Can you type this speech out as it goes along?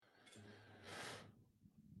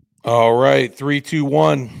All right, 3, 2,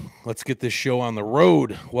 1. Let's get this show on the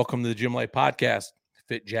road. Welcome to the Gym Life Podcast.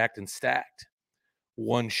 Fit, jacked, and stacked.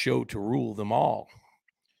 One show to rule them all.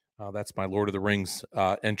 That's my Lord of the Rings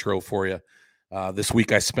intro for you. This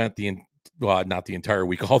week I spent not the entire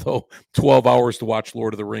week, although 12 hours to watch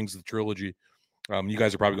Lord of the Rings, the trilogy. You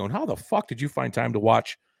guys are probably going, how the fuck did you find time to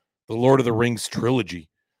watch the Lord of the Rings trilogy?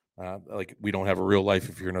 Like we don't have a real life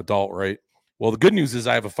if you're an adult, right? Well, the good news is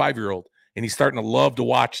I have a 5-year-old. And he's starting to love to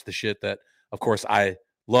watch the shit that, of course, I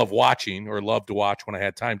love watching or love to watch when I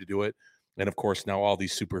had time to do it. And, of course, now all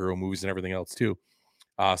these superhero movies and everything else, too.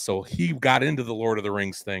 So he got into the Lord of the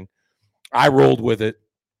Rings thing. I rolled with it.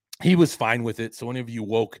 He was fine with it. So any of you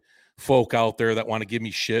woke folk out there that want to give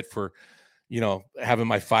me shit for, having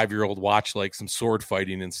my 5-year-old watch like some sword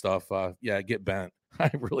fighting and stuff, get bent. I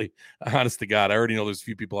really, honest to God, I already know there's a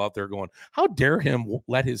few people out there going, how dare him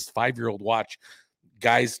let his 5-year-old watch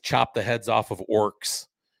guys chop the heads off of orcs.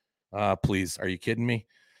 Please, are you kidding me?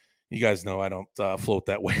 You guys know I don't float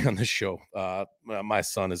that way on this show. My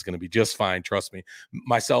son is going to be just fine. Trust me.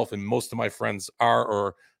 Myself and most of my friends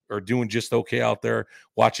are doing just okay out there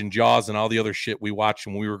watching Jaws and all the other shit we watched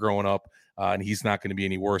when we were growing up. And he's not going to be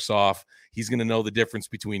any worse off. He's going to know the difference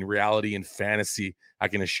between reality and fantasy. I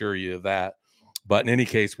can assure you of that. But in any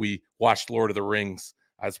case, we watched Lord of the Rings.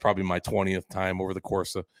 That's probably my 20th time over the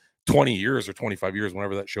course of 20 years or 25 years,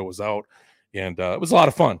 whenever that show was out. And it was a lot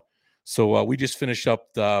of fun. So we just finished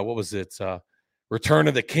up, Return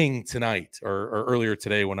of the King tonight or earlier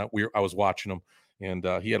today when I was watching him. And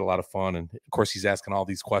he had a lot of fun. And, of course, he's asking all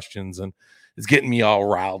these questions and it's getting me all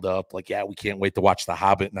riled up. Like, yeah, we can't wait to watch The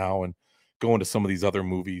Hobbit now and go into some of these other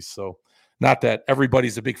movies. So not that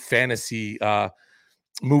everybody's a big fantasy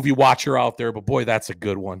movie watcher out there, but, boy, that's a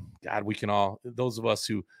good one. God, we can all – those of us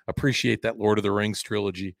who appreciate that Lord of the Rings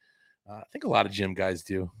trilogy – I think a lot of gym guys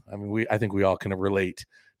do. I mean, I think we all can relate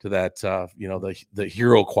to that, the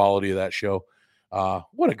hero quality of that show.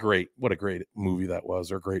 What a great movie that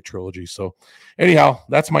was, or great trilogy. So anyhow,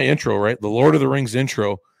 that's my intro, right? The Lord of the Rings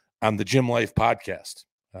intro on the Gym Life Podcast.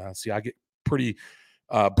 See, I get pretty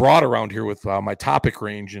broad around here with my topic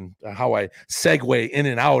range and how I segue in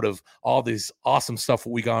and out of all this awesome stuff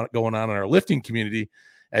we got going on in our lifting community,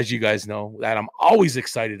 as you guys know, that I'm always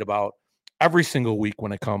excited about every single week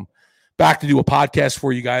when I come back to do a podcast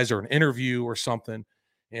for you guys or an interview or something.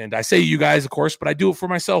 And I say you guys, of course, but I do it for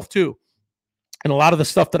myself too. And a lot of the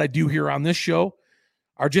stuff that I do here on this show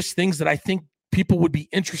are just things that I think people would be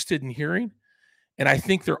interested in hearing. And I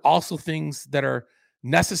think they're also things that are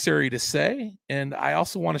necessary to say. And I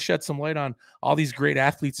also want to shed some light on all these great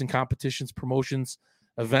athletes and competitions, promotions,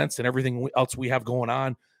 events, and everything else we have going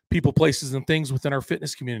on, people, places, and things within our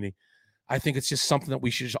fitness community. I think it's just something that we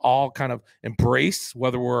should all kind of embrace,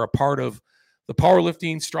 whether we're a part of the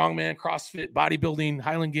powerlifting, strongman, CrossFit, bodybuilding,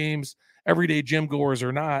 Highland Games, everyday gym goers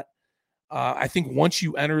or not. I think once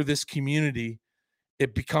you enter this community,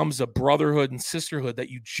 it becomes a brotherhood and sisterhood that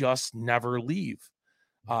you just never leave.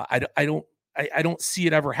 I don't see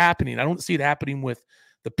it ever happening. I don't see it happening with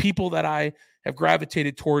the people that I have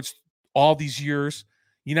gravitated towards all these years.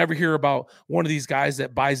 You never hear about one of these guys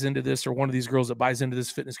that buys into this or one of these girls that buys into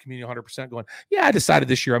this fitness community 100% going, yeah, I decided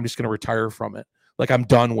this year I'm just going to retire from it. Like I'm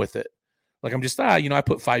done with it. Like I'm just, I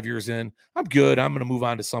put 5 years in. I'm good. I'm going to move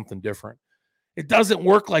on to something different. It doesn't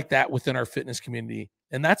work like that within our fitness community.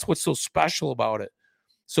 And that's what's so special about it.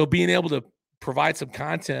 So being able to provide some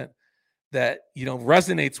content that,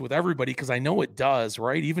 resonates with everybody, because I know it does,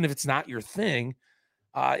 right? Even if it's not your thing,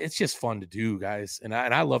 it's just fun to do, guys. And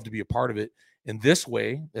I love to be a part of it in this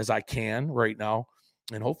way as I can right now,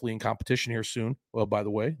 and hopefully in competition here soon. Well, by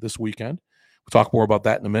the way, this weekend, we'll talk more about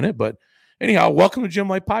that in a minute. But anyhow, welcome to Gym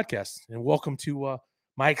Life Podcast, and welcome to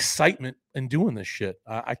my excitement in doing this shit.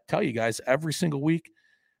 I tell you guys, every single week,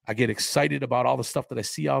 I get excited about all the stuff that I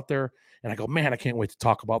see out there, and I go, man, I can't wait to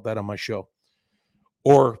talk about that on my show.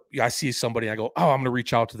 Or I see somebody, and I go, oh, I'm going to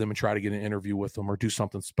reach out to them and try to get an interview with them or do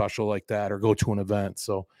something special like that or go to an event.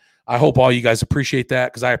 So I hope all you guys appreciate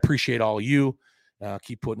that, because I appreciate all of you.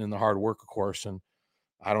 Keep putting in the hard work, of course. And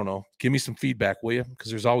I don't know, give me some feedback, will you?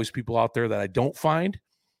 Because there's always people out there that I don't find.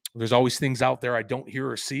 There's always things out there I don't hear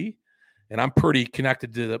or see. And I'm pretty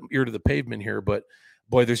connected to the ear to the pavement here. But,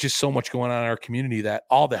 boy, there's just so much going on in our community that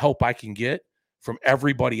all the help I can get from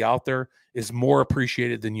everybody out there is more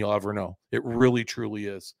appreciated than you'll ever know. It really, truly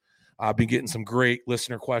is. I've been getting some great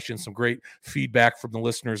listener questions, some great feedback from the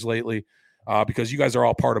listeners lately, because you guys are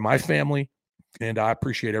all part of my family, and I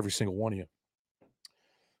appreciate every single one of you.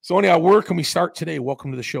 So anyhow, where can we start today?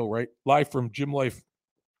 Welcome to the show, right? Live from Gym Life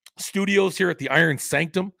Studios here at the Iron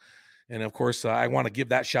Sanctum. And, of course, I want to give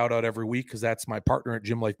that shout out every week because that's my partner at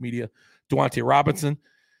Gym Life Media, Duante Robinson.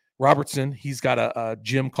 Robertson. He's got a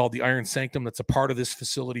gym called the Iron Sanctum that's a part of this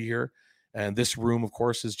facility here. And this room, of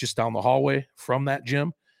course, is just down the hallway from that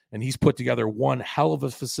gym. And he's put together one hell of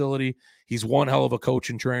a facility. He's one hell of a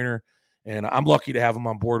coach and trainer. And I'm lucky to have him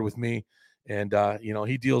on board with me. And,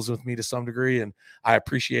 he deals with me to some degree. And I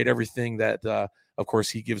appreciate everything that, of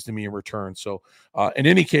course, he gives to me in return. So in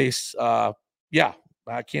any case, yeah,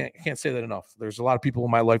 I can't say that enough. There's a lot of people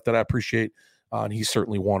in my life that I appreciate, and he's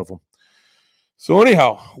certainly one of them. So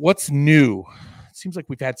anyhow, what's new? It seems like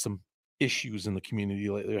we've had some issues in the community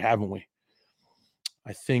lately, haven't we?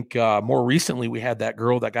 I think more recently we had that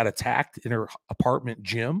girl that got attacked in her apartment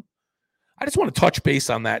gym. I just want to touch base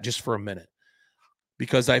on that just for a minute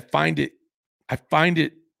because I find it,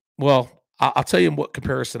 well, I'll tell you what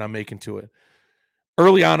comparison I'm making to it.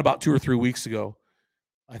 Early on, about 2 or 3 weeks ago,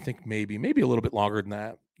 I think maybe a little bit longer than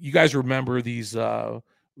that. You guys remember these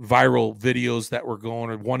viral videos that were going,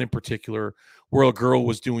 or one in particular where a girl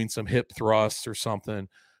was doing some hip thrusts or something.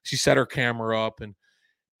 She set her camera up, and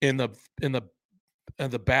in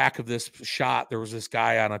the back of this shot, there was this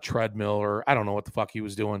guy on a treadmill, or I don't know what the fuck he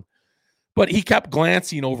was doing, but he kept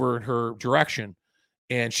glancing over in her direction,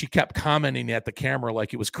 and she kept commenting at the camera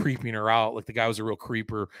like it was creeping her out, like the guy was a real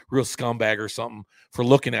creeper, real scumbag or something for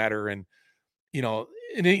looking at her. And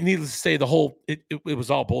and needless to say, it was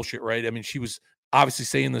all bullshit, right? I mean, she was obviously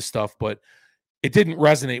saying this stuff, but it didn't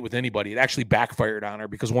resonate with anybody. It actually backfired on her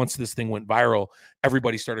because once this thing went viral,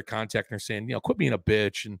 everybody started contacting her saying, quit being a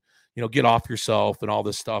bitch and, get off yourself and all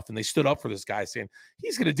this stuff. And they stood up for this guy saying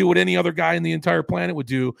he's going to do what any other guy in the entire planet would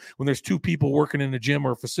do when there's two people working in a gym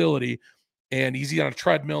or a facility and he's on a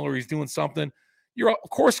treadmill or he's doing something. You're, of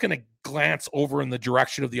course, going to glance over in the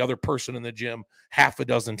direction of the other person in the gym half a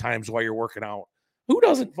dozen times while you're working out. Who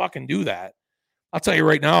doesn't fucking do that? I'll tell you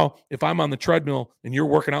right now, if I'm on the treadmill and you're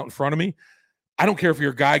working out in front of me, I don't care if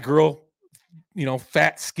you're a guy, girl,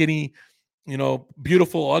 fat, skinny,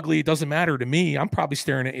 beautiful, ugly. It doesn't matter to me. I'm probably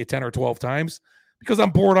staring at you 10 or 12 times because I'm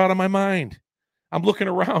bored out of my mind. I'm looking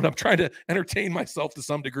around. I'm trying to entertain myself to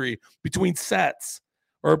some degree between sets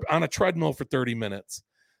or on a treadmill for 30 minutes.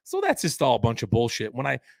 So that's just all a bunch of bullshit. When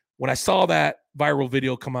I saw that viral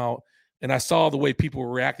video come out and I saw the way people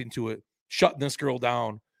were reacting to it, shutting this girl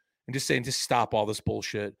down and just saying, just stop all this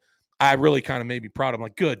bullshit, I really kind of made me proud. I'm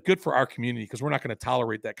like, good for our community because we're not going to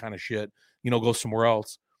tolerate that kind of shit, go somewhere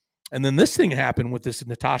else. And then this thing happened with this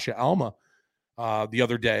Natasha Alma the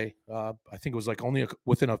other day. I think it was like only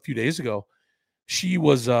within a few days ago. She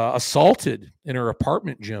was assaulted in her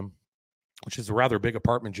apartment gym, which is a rather big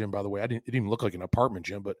apartment gym, by the way. It didn't even look like an apartment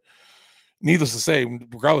gym, but needless to say,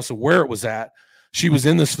 regardless of where it was at, she was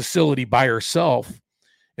in this facility by herself.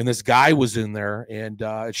 And this guy was in there, and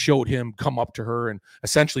it showed him come up to her and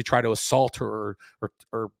essentially try to assault her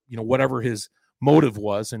or whatever his motive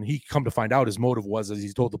was. And he come to find out his motive was, as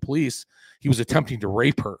he told the police, he was attempting to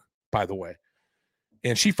rape her, by the way.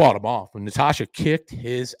 And she fought him off. And Natasha kicked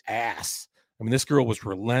his ass. I mean, this girl was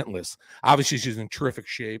relentless. Obviously, she's in terrific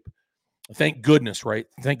shape. Thank goodness, right?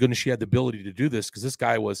 Thank goodness she had the ability to do this because this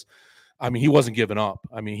guy was, he wasn't giving up.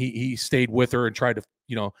 I mean, he stayed with her and tried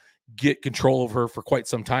to, get control of her for quite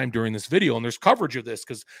some time during this video. And there's coverage of this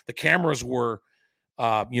because the cameras were,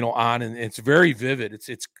 on, and it's very vivid.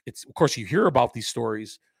 It's of course you hear about these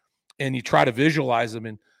stories and you try to visualize them.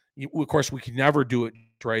 And of course we can never do it,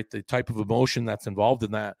 right? The type of emotion that's involved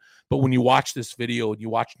in that. But when you watch this video and you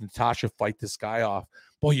watch Natasha fight this guy off,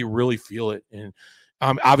 boy, you really feel it. And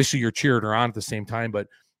obviously you're cheering her on at the same time, but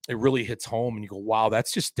it really hits home and you go, wow,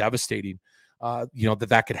 that's just devastating.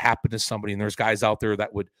 That could happen to somebody. And there's guys out there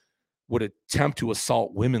that would attempt to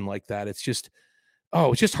assault women like that. It's just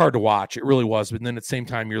hard to watch. It really was. But then at the same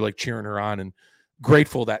time, you're like cheering her on and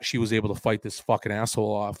grateful that she was able to fight this fucking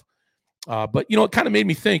asshole off. But it kind of made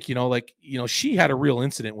me think, she had a real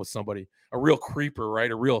incident with somebody, a real creeper,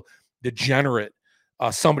 right? A real degenerate,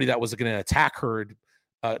 somebody that was going to attack her,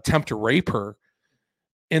 attempt to rape her.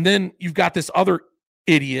 And then you've got this other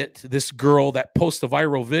idiot, this girl that posts a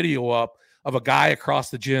viral video up of a guy across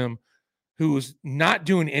the gym who's not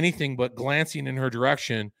doing anything but glancing in her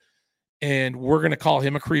direction. And we're going to call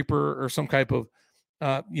him a creeper or some type of,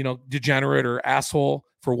 degenerate or asshole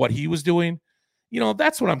for what he was doing.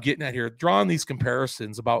 That's what I'm getting at here, drawing these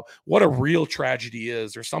comparisons about what a real tragedy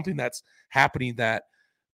is or something that's happening that,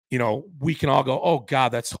 we can all go, oh God,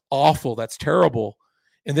 that's awful. That's terrible.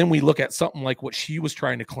 And then we look at something like what she was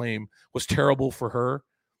trying to claim was terrible for her.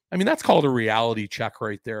 I mean, that's called a reality check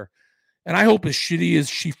right there. And I hope as shitty as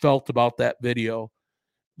she felt about that video,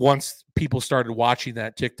 once people started watching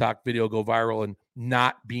that TikTok video go viral and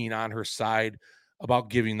not being on her side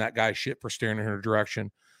about giving that guy shit for staring in her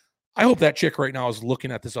direction, I hope that chick right now is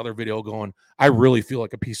looking at this other video going, I really feel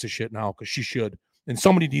like a piece of shit now, because she should. And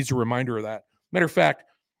somebody needs a reminder of that. Matter of fact,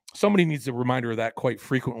 somebody needs a reminder of that quite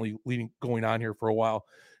frequently going on here for a while,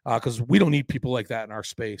 because we don't need people like that in our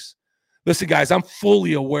space. Listen, guys, I'm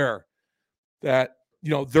fully aware that,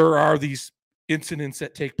 there are these incidents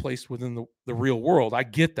that take place within the real world. I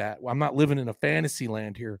get that. I'm not living in a fantasy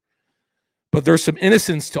land here. But there's some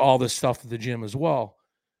innocence to all this stuff at the gym as well.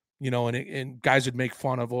 And guys would make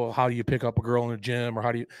fun of, well, how do you pick up a girl in a gym, or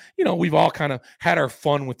how do you, we've all kind of had our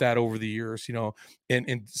fun with that over the years,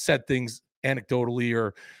 and said things anecdotally,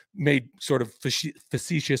 or made sort of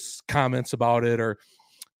facetious comments about it, or,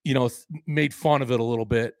 made fun of it a little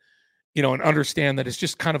bit, and understand that it's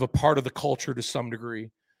just kind of a part of the culture to some degree.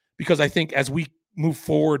 Because I think as we move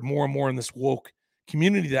forward more and more in this woke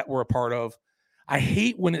community that we're a part of, I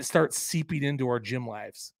hate when it starts seeping into our gym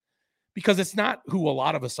lives, because it's not who a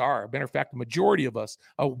lot of us are. Matter of fact, the majority of us,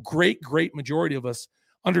 a great, great majority of us,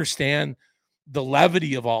 understand the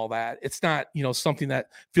levity of all that. It's not, something that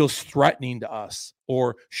feels threatening to us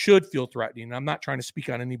or should feel threatening. I'm not trying to speak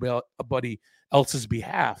on anybody else's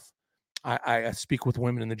behalf. I speak with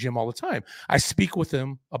women in the gym all the time. I speak with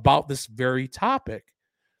them about this very topic,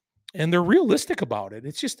 and they're realistic about it.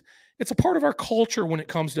 It's a part of our culture when it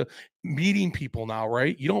comes to meeting people now,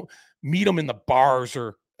 right? You don't meet them in the bars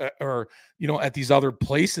or at these other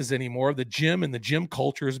places anymore. The gym and the gym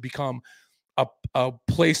culture has become a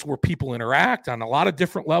place where people interact on a lot of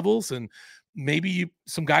different levels. And maybe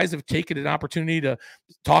some guys have taken an opportunity to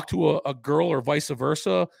talk to a girl or vice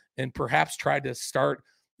versa, and perhaps try to start,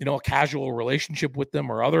 a casual relationship with them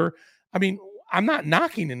or other. I mean, I'm not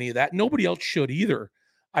knocking any of that. Nobody else should either.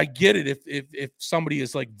 I get it if somebody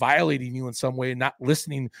is like violating you in some way and not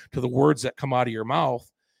listening to the words that come out of your mouth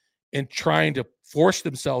and trying to force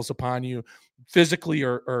themselves upon you physically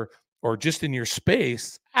or just in your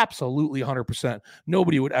space. Absolutely 100%.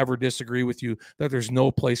 Nobody would ever disagree with you that there's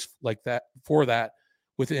no place like that for that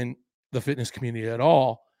within the fitness community at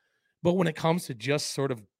all. But when it comes to just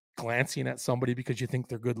sort of glancing at somebody because you think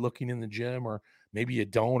they're good looking in the gym, or maybe you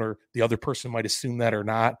don't, or the other person might assume that or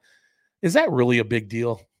not, is that really a big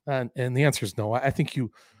deal? And the answer is no. I think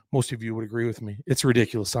most of you would agree with me. It's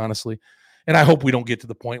ridiculous, honestly. And I hope we don't get to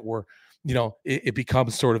the point where, it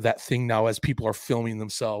becomes sort of that thing now, as people are filming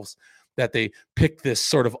themselves, that they pick this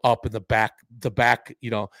sort of up in the back,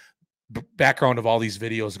 background of all these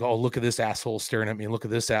videos. Go, oh, look at this asshole staring at me, and look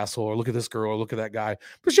at this asshole, or look at this girl, or look at that guy.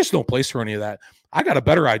 There's just no place for any of that. I got a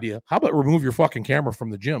better idea. How about remove your fucking camera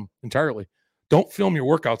from the gym entirely? Don't film your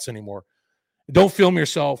workouts anymore. Don't film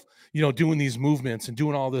yourself, doing these movements and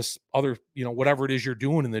doing all this other, whatever it is you're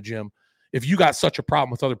doing in the gym. If you got such a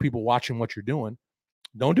problem with other people watching what you're doing,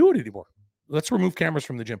 don't do it anymore. Let's remove cameras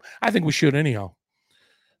from the gym. I think we should anyhow.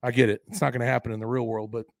 I get it. It's not going to happen in the real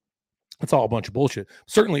world, but it's all a bunch of bullshit.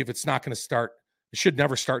 Certainly if it's not going to start, it should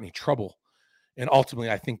never start any trouble. And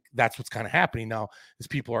ultimately, I think that's what's kind of happening now, is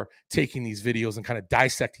people are taking these videos and kind of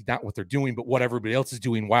dissecting not what they're doing, but what everybody else is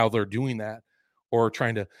doing while they're doing that, or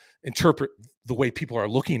trying to interpret the way people are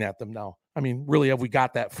looking at them now. I mean, really, have we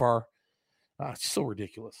got that far? It's so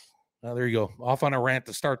ridiculous. There you go. Off on a rant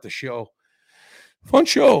to start the show. Fun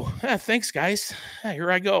show. Thanks, guys.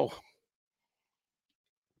 Here I go.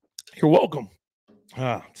 You're welcome.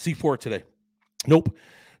 C4 today. Nope.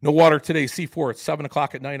 No water today. C4. It's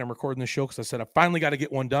 7:00 at night. I'm recording this show because I said I finally got to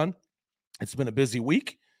get one done. It's been a busy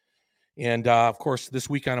week. And, of course, this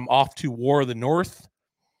weekend I'm off to War of the North.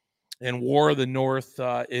 And War of the North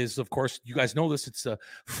is, of course, you guys know this. It's the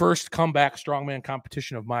first comeback strongman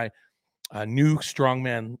competition of my new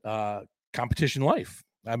strongman competition life.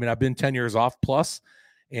 I mean, I've been 10 years off plus,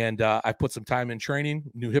 and I put some time in training,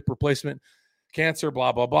 new hip replacement, cancer,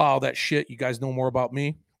 blah, blah, blah, all that shit. You guys know more about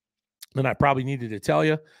me than I probably needed to tell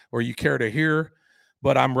you, or you care to hear,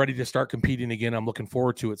 but I'm ready to start competing again. I'm looking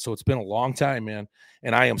forward to it. So it's been a long time, man.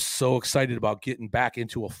 And I am so excited about getting back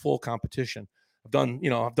into a full competition. I've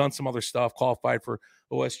done some other stuff, qualified for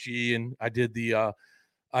OSG, and I did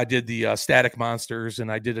the Static Monsters,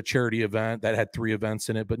 and I did a charity event that had 3 events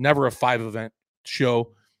in it, but never a 5-event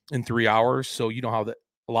show in 3 hours. So you know how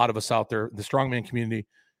a lot of us out there, the strongman community,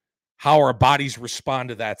 how our bodies respond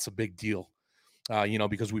to that's a big deal.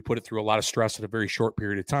 Because we put it through a lot of stress at a very short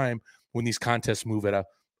period of time when these contests move at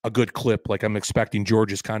a good clip, like I'm expecting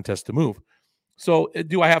George's contest to move. So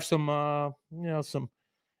do I have some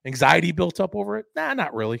anxiety built up over it? Nah,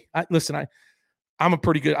 not really. I'm a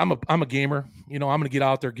pretty good, I'm a gamer. I'm going to get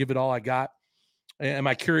out there, give it all I got. Am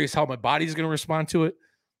I curious how my body's going to respond to it?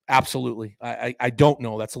 Absolutely. I don't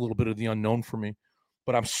know. That's a little bit of the unknown for me,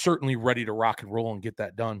 but I'm certainly ready to rock and roll and get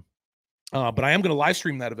that done. But I am going to live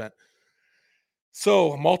stream that event.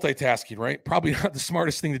 So multitasking, right? Probably not the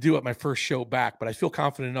smartest thing to do at my first show back, but I feel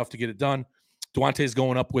confident enough to get it done. Duante's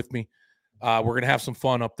going up with me. We're going to have some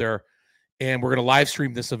fun up there, and we're going to live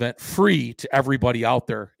stream this event free to everybody out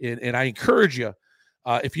there. And I encourage you,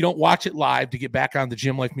 if you don't watch it live, to get back on the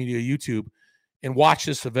Gym Life Media YouTube and watch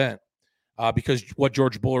this event, because what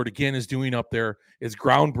George Bullard, again, is doing up there is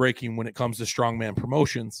groundbreaking when it comes to strongman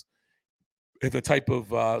promotions. The type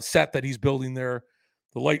of set that he's building there,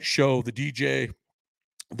 the light show, the DJ,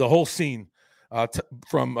 the whole scene,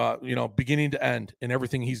 from beginning to end, and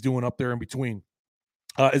everything he's doing up there in between,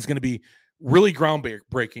 is going to be really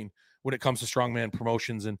groundbreaking when it comes to strongman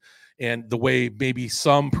promotions, and the way maybe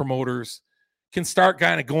some promoters can start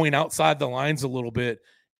kind of going outside the lines a little bit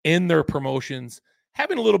in their promotions,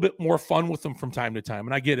 having a little bit more fun with them from time to time.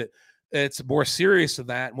 And I get it. It's more serious than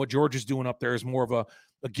that. And what George is doing up there is more of a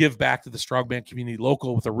give back to the strongman community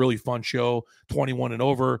local with a really fun show, 21 and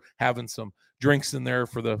over, having some drinks in there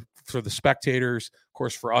for the spectators. Of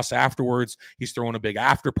course, for us afterwards, he's throwing a big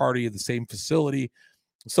after party at the same facility.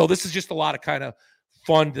 So this is just a lot of kind of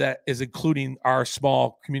fun that is including our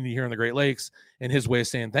small community here in the Great Lakes, and his way of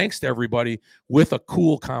saying thanks to everybody with a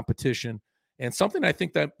cool competition, and something I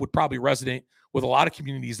think that would probably resonate with a lot of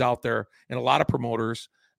communities out there and a lot of promoters.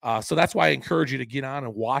 So that's why I encourage you to get on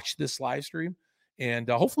and watch this live stream, and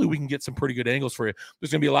hopefully we can get some pretty good angles for you.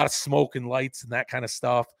 There's going to be a lot of smoke and lights and that kind of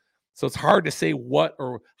stuff. So it's hard to say what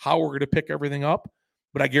or how we're going to pick everything up,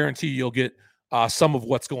 but I guarantee you'll get some of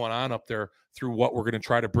what's going on up there through what we're going to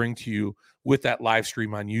try to bring to you with that live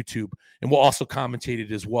stream on YouTube. And we'll also commentate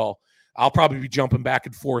it as well. I'll probably be jumping back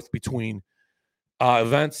and forth between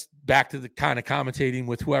events, back to the kind of commentating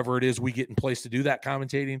with whoever it is we get in place to do that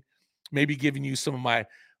commentating, maybe giving you some of my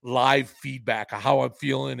live feedback of how I'm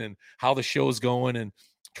feeling and how the show is going, and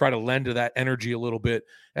try to lend to that energy a little bit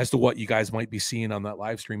as to what you guys might be seeing on that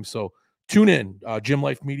live stream. So tune in, Gym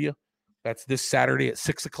Life Media. That's this Saturday at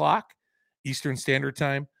 6:00 Eastern Standard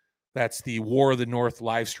Time. That's the War of the North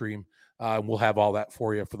live stream. We'll have all that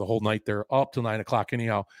for you for the whole night there, up till 9:00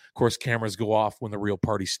 anyhow. Of course, cameras go off when the real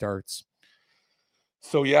party starts.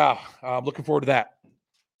 So yeah, I'm looking forward to that.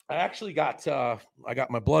 I actually got I got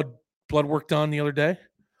my blood work done the other day,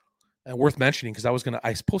 and worth mentioning because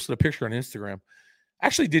I posted a picture on Instagram.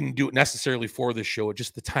 Actually didn't do it necessarily for this show.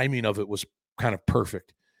 Just the timing of it was kind of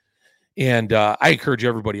perfect. And I encourage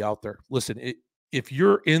everybody out there, listen, if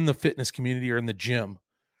you're in the fitness community or in the gym,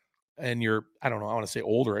 and you're, I don't know, I want to say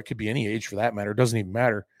older, it could be any age for that matter. It doesn't even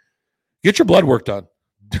matter. Get your blood work done.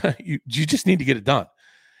 you just need to get it done.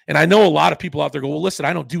 And I know a lot of people out there go, well, listen,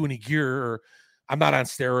 I don't do any gear, or I'm not on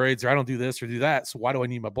steroids, or I don't do this or do that. So why do I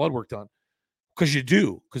need my blood work done? Because you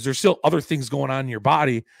do, because there's still other things going on in your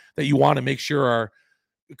body that you want to make sure are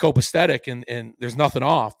copacetic, and there's nothing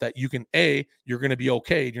off, that you can, you're going to be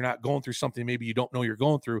okay. You're not going through something maybe you don't know you're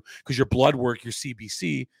going through, because your blood work, your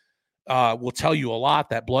CBC, will tell you a lot.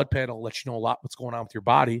 That blood panel lets you know a lot what's going on with your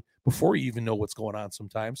body before you even know what's going on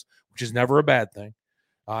sometimes, which is never a bad thing.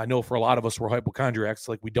 I know for a lot of us, we're hypochondriacs.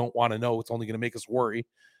 Like, we don't want to know. It's only going to make us worry.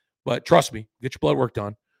 But trust me, get your blood work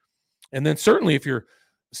done. And then certainly if you're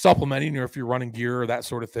supplementing, or if you're running gear or that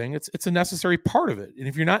sort of thing, it's a necessary part of it. And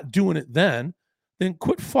if you're not doing it then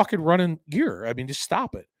quit fucking running gear. I mean, just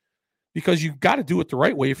stop it, because you've got to do it the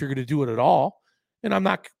right way if you're going to do it at all. And I'm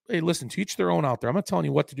not, hey, listen, to each their own out there. I'm not telling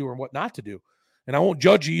you what to do or what not to do. And I won't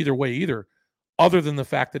judge you either way either, other than the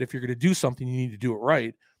fact that if you're going to do something, you need to do it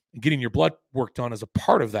right. And getting your blood work done is a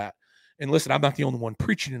part of that. And listen, I'm not the only one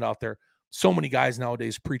preaching it out there. So many guys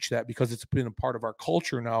nowadays preach that, because it's been a part of our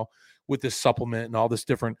culture now with this supplement and all this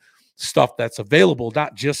different stuff that's available,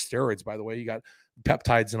 not just steroids, by the way. You got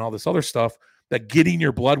peptides and all this other stuff, that getting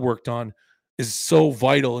your blood work done is so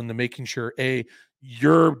vital into making sure,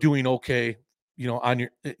 you're doing okay, on your,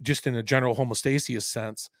 just in a general homeostasis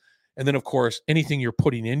sense. And then of course, anything you're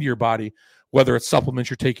putting into your body, whether it's supplements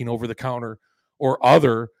you're taking over the counter or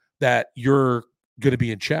other, that you're going to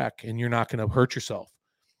be in check and you're not going to hurt yourself.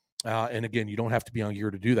 And again, you don't have to be on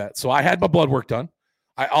gear to do that. So I had my blood work done.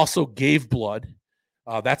 I also gave blood.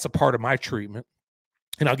 That's a part of my treatment.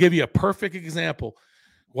 And I'll give you a perfect example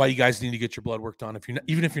why you guys need to get your blood work done,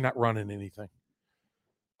 even if you're not running anything.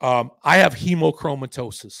 I have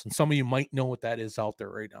hemochromatosis, and some of you might know what that is out there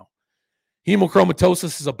right now.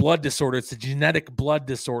 Hemochromatosis is a blood disorder. It's a genetic blood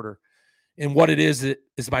disorder. And what it is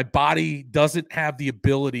my body doesn't have the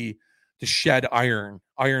ability to shed iron.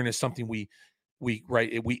 Iron is something we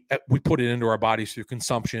put it into our bodies through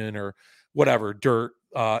consumption or whatever. Dirt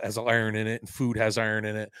has iron in it, and food has iron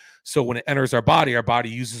in it. So when it enters our body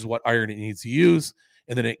uses what iron it needs to use,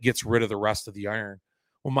 and then it gets rid of the rest of the iron.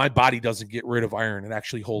 Well, my body doesn't get rid of iron. It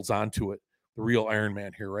actually holds on to it the real Iron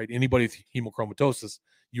Man here, right? Anybody with hemochromatosis,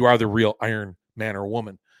 you are the real Iron Man or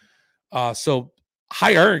woman. So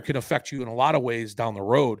high iron can affect you in a lot of ways down the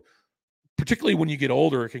road, particularly when you get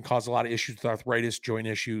older. It can cause a lot of issues with arthritis, joint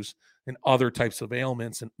issues, and other types of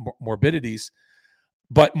ailments and morbidities.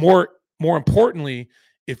 But more importantly,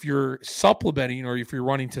 if you're supplementing or if you're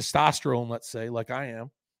running testosterone, let's say, like I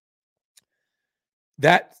am,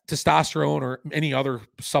 that testosterone or any other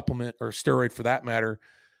supplement or steroid for that matter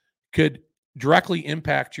could directly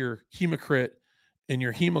impact your hematocrit and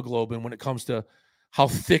your hemoglobin when it comes to how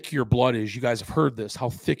thick your blood is. You guys have heard this, how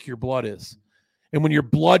thick your blood is. And when your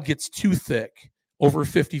blood gets too thick, over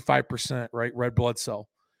 55%, right, red blood cell,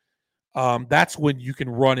 that's when you can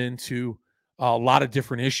run into a lot of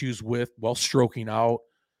different issues with, well, stroking out,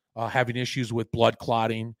 having issues with blood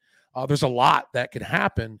clotting. There's a lot that could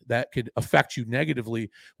happen that could affect you negatively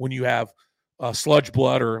when you have sludge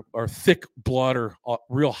blood or thick blood or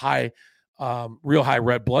real high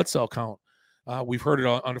red blood cell count. We've heard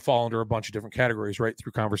it fall under a bunch of different categories, right,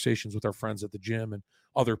 through conversations with our friends at the gym and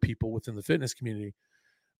other people within the fitness community.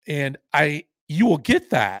 And you will get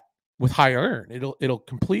that with high iron. It'll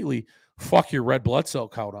completely fuck your red blood cell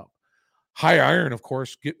count up. High iron, of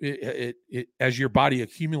course, as your body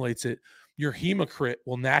accumulates it, your hematocrit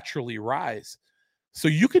will naturally rise. So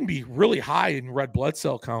you can be really high in red blood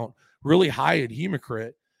cell count, really high in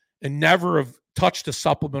hematocrit, and never have touched a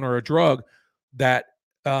supplement or a drug that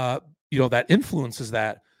that influences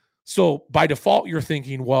that. So by default, you're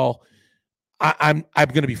thinking, well, I'm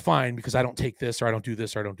going to be fine because I don't take this or I don't do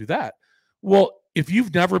this or I don't do that. Well, if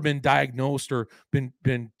you've never been diagnosed or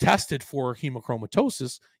been tested for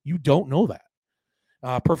hemochromatosis, you don't know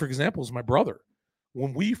that. Perfect example is my brother.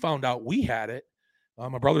 When we found out we had it,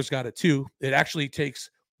 my brother's got it too. It actually takes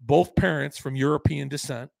both parents from European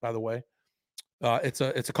descent, by the way. It's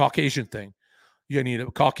a Caucasian thing. You need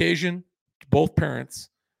a Caucasian, both parents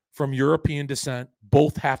from European descent,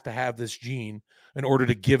 both have to have this gene in order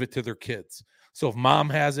to give it to their kids. So if mom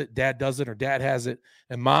has it, dad doesn't, or dad has it,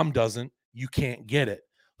 and mom doesn't, you can't get it.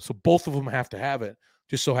 So both of them have to have it.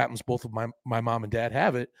 Just so happens both of my mom and dad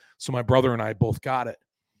have it. So my brother and I both got it.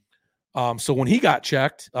 So when he got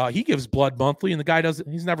checked, he gives blood monthly, and the guy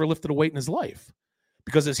he's never lifted a weight in his life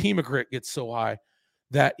because his hematocrit gets so high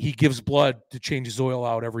that he gives blood to change his oil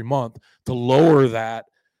out every month to lower that,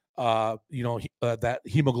 that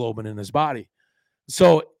hemoglobin in his body.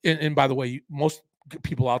 So, and by the way, most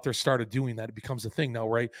people out there started doing that. It becomes a thing now,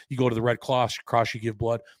 right? You go to the Red Cross, you give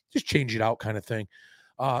blood, just change it out kind of thing.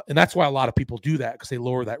 And that's why a lot of people do that, because they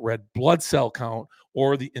lower that red blood cell count,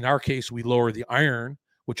 or in our case, we lower the iron,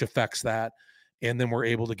 which affects that. And then we're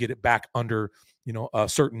able to get it back under, a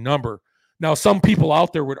certain number. Now, some people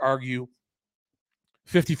out there would argue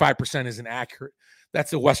 55% isn't accurate.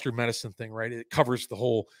 That's a Western medicine thing, right? It covers the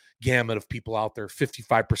whole gamut of people out there,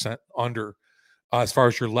 55% under as far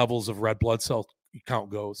as your levels of red blood cell count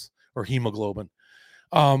goes, or hemoglobin.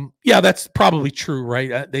 Yeah, that's probably true,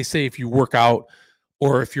 right? They say if you work out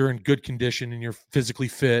or if you're in good condition and you're physically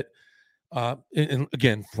fit, and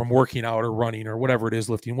again, from working out or running or whatever it is,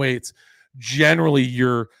 lifting weights, generally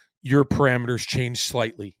your parameters change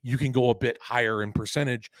slightly. You can go a bit higher in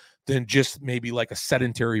percentage than just maybe like a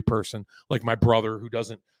sedentary person like my brother who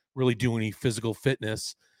doesn't really do any physical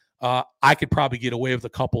fitness. I could probably get away with a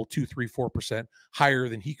couple, 2, 3, 4% higher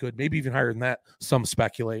than he could, maybe even higher than that. Some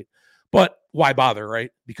speculate, but why bother,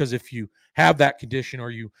 right? Because if you have that condition,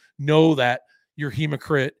 or you know that your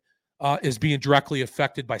hematocrit is being directly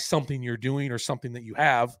affected by something you're doing or something that you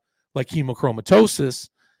have, like hemochromatosis,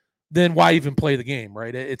 then why even play the game,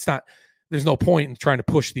 right? It's not, there's no point in trying to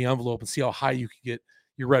push the envelope and see how high you can get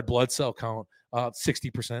your red blood cell count,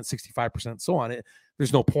 60%, 65%, so on.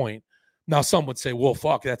 There's no point. Now, some would say, well,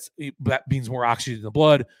 fuck, that means more oxygen in the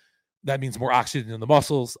blood. That means more oxygen in the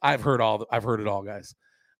muscles. I've heard it all, guys.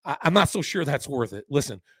 I'm not so sure that's worth it.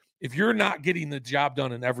 Listen, if you're not getting the job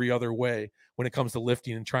done in every other way when it comes to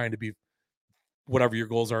lifting and trying to be whatever your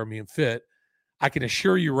goals are, being fit, I can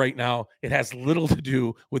assure you right now, it has little to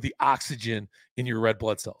do with the oxygen in your red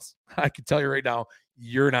blood cells. I can tell you right now,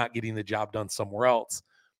 you're not getting the job done somewhere else.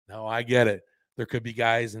 Now, I get it. There could be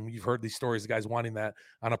guys, and you've heard these stories, guys wanting that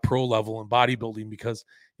on a pro level in bodybuilding because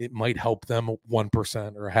it might help them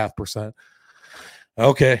 1% or 0.5%.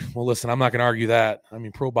 Okay, well, listen, I'm not going to argue that. I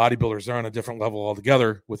mean, pro bodybuilders are on a different level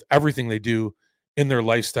altogether with everything they do in their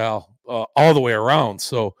lifestyle all the way around.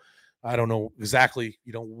 So I don't know exactly,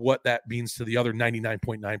 what that means to the other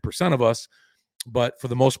 99.9% of us. But for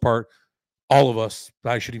the most part, all of us,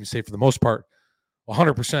 I should even say for the most part,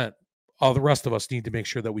 100%, all the rest of us need to make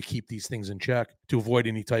sure that we keep these things in check to avoid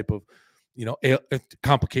any type of,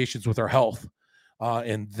 complications with our health.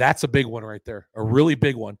 And that's a big one right there, a really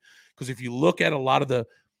big one. Because if you look at a lot of the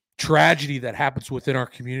tragedy that happens within our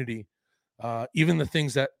community, even the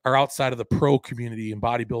things that are outside of the pro community and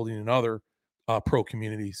bodybuilding and other pro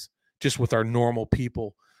communities, just with our normal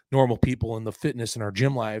people in the fitness in our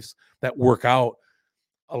gym lives that work out,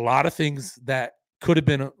 a lot of things could have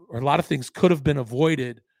been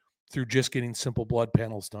avoided through just getting simple blood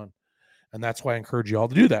panels done. And that's why I encourage you all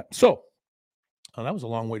to do that. So that was a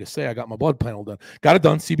long way to say I got my blood panel done. Got it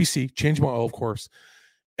done, CBC, changed my oil, of course,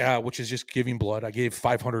 which is just giving blood. I gave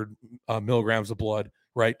 500 milligrams of blood,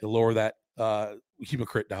 right, to lower that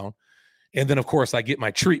hematocrit down. And then, of course, I get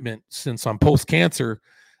my treatment. Since I'm post-cancer,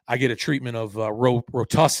 I get a treatment of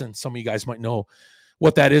Rotussin. Some of you guys might know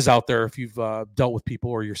what that is out there if you've dealt with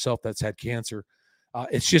people or yourself that's had cancer.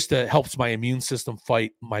 It's just helps my immune system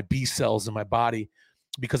fight my B cells in my body,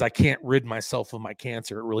 because I can't rid myself of my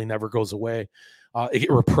cancer. It really never goes away. It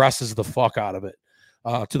represses the fuck out of it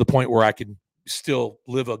to the point where I can still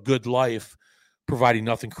live a good life, providing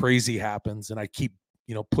nothing crazy happens. And I keep,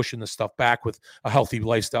 pushing this stuff back with a healthy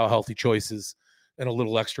lifestyle, healthy choices, and a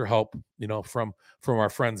little extra help, from our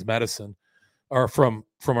friends medicine, or from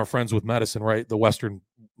our friends with medicine, right? The Western,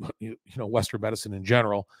 Western medicine in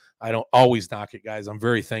general. I don't always knock it, guys. I'm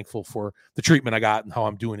very thankful for the treatment I got and how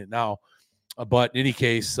I'm doing it now. But in any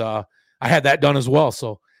case, I had that done as well.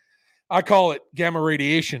 So I call it gamma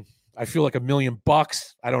radiation. I feel like $1 million.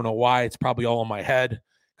 I don't know why. It's probably all in my head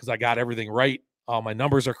because I got everything right. All my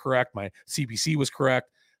numbers are correct. My CBC was correct.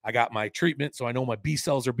 I got my treatment, so I know my B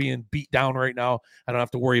cells are being beat down right now. I don't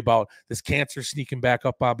have to worry about this cancer sneaking back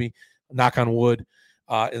up on me, knock on wood.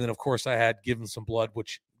 And then, of course, I had given some blood,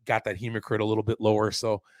 which got that hematocrit a little bit lower.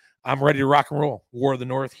 So I'm ready to rock and roll. War of the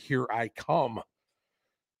North, here I come.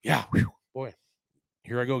 Yeah, whew, boy,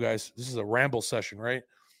 here I go, guys. This is a ramble session, right?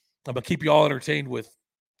 I'm going to keep you all entertained with,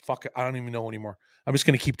 fuck it, I don't even know anymore. I'm just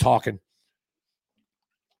going to keep talking.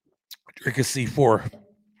 Drink a C4.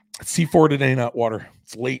 It's C4 today, not water.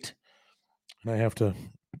 It's late, and I have to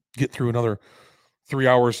get through another 3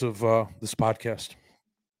 hours of this podcast.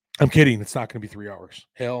 I'm kidding. It's not going to be 3 hours.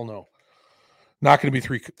 Hell no. Not going to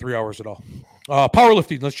be three hours at all.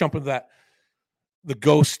 Powerlifting. Let's jump into that. The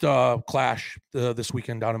Ghost Clash this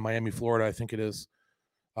weekend down in Miami, Florida, I think it is.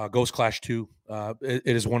 Ghost Clash 2.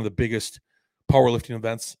 It is one of the biggest powerlifting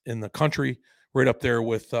events in the country, right up there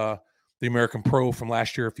with the American Pro from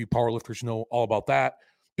last year. A few powerlifters know all about that.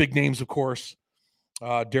 Big names, of course.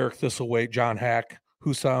 Derek Thistlethwaite, John Hack,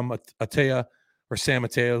 Hussam Atea, or Sam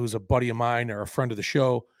Atea, who's a buddy of mine or a friend of the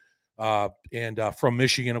show. And from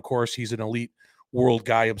Michigan, of course, he's an elite world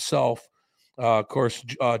guy himself. Of course,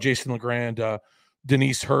 Jason Legrand,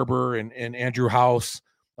 Denise Herber, and Andrew House.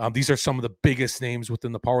 These are some of the biggest names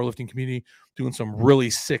within the powerlifting community doing some really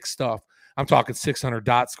sick stuff. I'm talking 600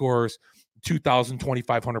 dot scores, 2,000,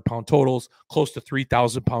 2,500 pound totals, close to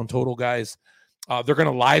 3,000 pound total, guys. They're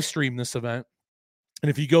going to live stream this event. And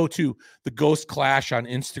if you go to the Ghost Clash on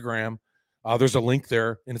Instagram, there's a link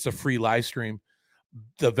there, and it's a free live stream.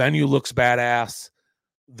 The venue looks badass.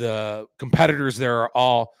 The competitors there are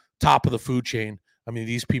all top of the food chain. I mean,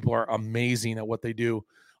 these people are amazing at what they do,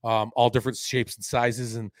 all different shapes and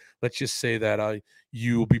sizes. And let's just say that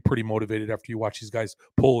you will be pretty motivated after you watch these guys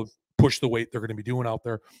push the weight they're going to be doing out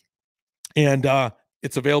there. And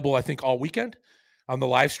it's available, I think, all weekend on the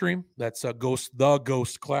live stream. That's the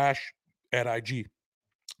Ghost Clash at IG.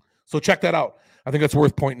 So check that out. I think that's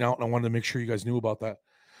worth pointing out, and I wanted to make sure you guys knew about that.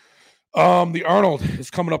 The Arnold is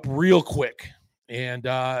coming up real quick, and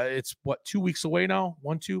it's 2 weeks away now?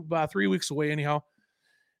 3 weeks away anyhow.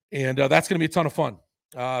 And that's going to be a ton of fun.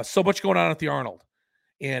 So much going on at the Arnold.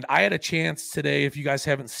 And I had a chance today, if you guys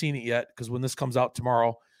haven't seen it yet, because when this comes out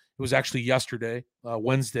tomorrow, it was actually yesterday,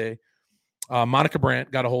 Wednesday. Monica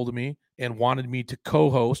Brandt got a hold of me and wanted me to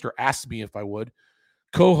co-host, or asked me if I would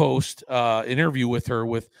co-host an interview with her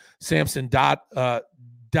with Samson Dada.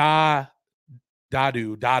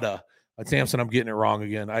 Samson, I'm getting it wrong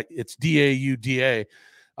again. It's Dauda.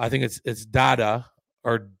 I think it's Dada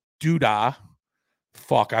or Duda.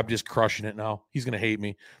 Fuck, I'm just crushing it now. He's going to hate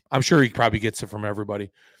me. I'm sure he probably gets it from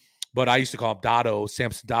everybody. But I used to call him Dado,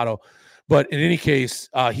 Samson Dado. But in any case,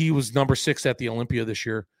 he was number 6 at the Olympia this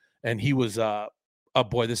year. And he was,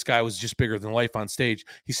 boy, this guy was just bigger than life on stage.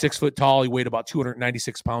 He's 6 foot tall. He weighed about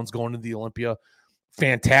 296 pounds going to the Olympia.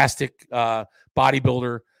 Fantastic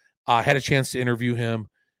bodybuilder. Had a chance to interview him.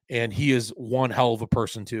 And he is one hell of a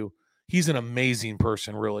person, too. He's an amazing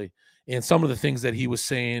person, really. And some of the things that he was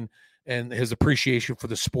saying and his appreciation for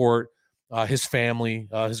the sport, his family,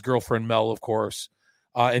 his girlfriend, Mel, of course,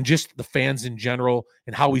 and just the fans in general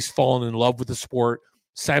and how he's fallen in love with the sport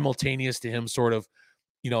simultaneous to him sort of,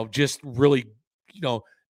 just really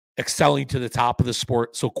excelling to the top of the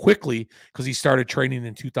sport so quickly because he started training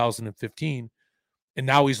in 2015, and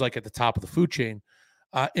now he's like at the top of the food chain,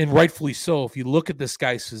 and rightfully so. If you look at this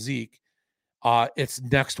guy's physique, it's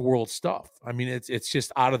next world stuff. I mean, it's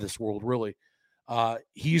just out of this world, really.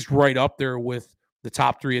 He's right up there with the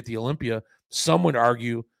top three at the Olympia. Some would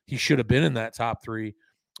argue he should have been in that top three.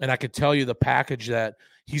 And I could tell you the package that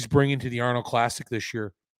he's bringing to the Arnold Classic this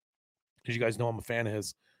year, because you guys know I'm a fan of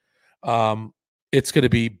his. It's going to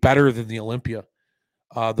be better than the Olympia.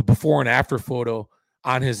 The before and after photo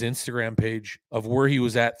on his Instagram page of where he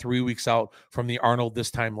was at 3 weeks out from the Arnold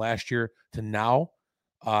this time last year to now,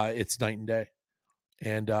 it's night and day.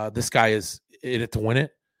 And this guy is in it to win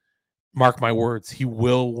it. Mark my words, he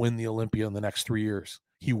will win the Olympia in the next 3 years.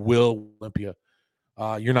 He will Olympia.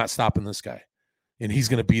 You're not stopping this guy. And he's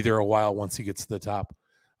going to be there a while once he gets to the top,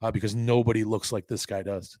 because nobody looks like this guy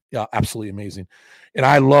does. Yeah, absolutely amazing. And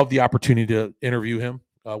I love the opportunity to interview him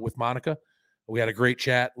with Monica. We had a great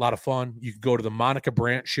chat, a lot of fun. You can go to the Monica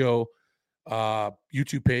Brandt Show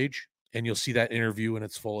YouTube page, and you'll see that interview in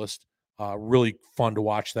its fullest. Really fun to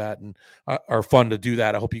watch that, and or fun to do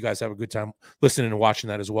that. I hope you guys have a good time listening and watching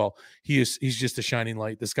that as well. He's just a shining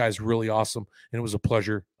light. This guy's really awesome, and it was a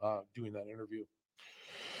pleasure doing that interview.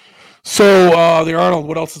 So the Arnold,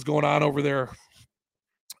 what else is going on over there?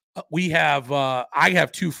 We have I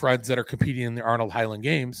have two friends that are competing in the Arnold Highland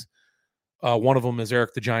Games. One of them is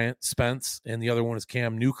Eric the Giant Spence, and the other one is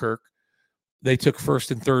Cam Newkirk. They took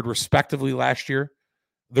first and third respectively last year.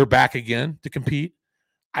 They're back again to compete.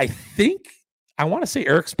 I want to say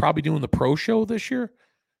Eric's probably doing the pro show this year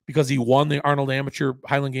because he won the Arnold Amateur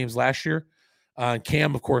Highland Games last year.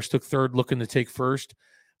 Cam, of course, took third, looking to take first.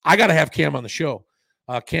 I got to have Cam on the show.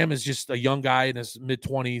 Cam is just a young guy in his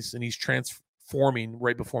mid-20s, and he's transforming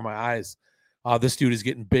right before my eyes. This dude is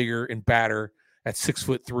getting bigger and badder at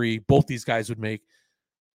 6'3". Both these guys would make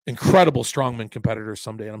incredible strongman competitors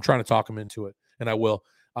someday, and I'm trying to talk him into it, and I will.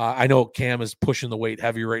 I know Cam is pushing the weight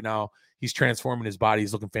heavy right now. He's transforming his body.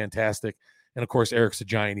 He's looking fantastic. And, of course, Eric's a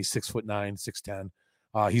giant. He's 6'9",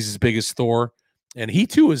 6'10". He's as big as Thor. And he,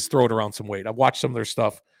 too, is throwing around some weight. I've watched some of their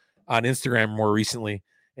stuff on Instagram more recently.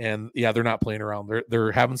 And, yeah, they're not playing around.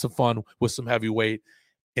 They're having some fun with some heavy weight.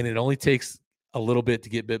 And it only takes a little bit to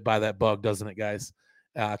get bit by that bug, doesn't it, guys?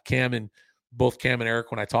 Both Cam and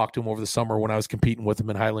Eric, when I talked to them over the summer when I was competing with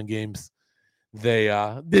them in Highland Games, they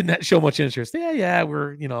didn't show much interest. Yeah,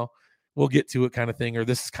 we'll get to it kind of thing, or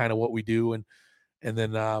this is kind of what we do. And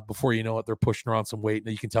then before you know it, they're pushing around some weight,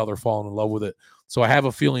 and you can tell they're falling in love with it. So I have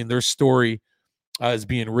a feeling their story is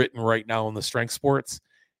being written right now in the strength sports.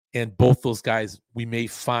 And both those guys we may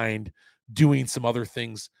find doing some other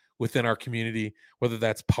things within our community, whether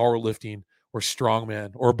that's powerlifting or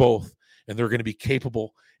strongman or both. And they're going to be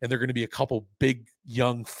capable, and they're going to be a couple big,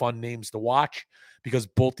 young, fun names to watch because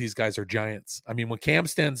both these guys are giants. I mean, when Cam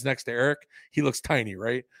stands next to Eric, he looks tiny,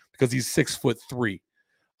 right? Because he's 6'3".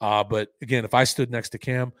 But again, if I stood next to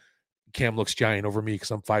Cam looks giant over me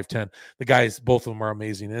because I'm 5'10". The guys, both of them are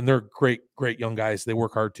amazing, and they're great, great young guys. They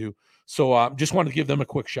work hard too. So just wanted to give them a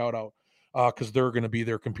quick shout out because they're going to be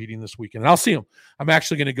there competing this weekend. And I'll see them. I'm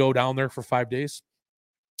actually going to go down there for 5 days.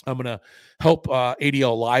 I'm going to help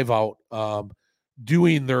ADL Live out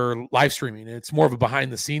doing their live streaming. It's more of a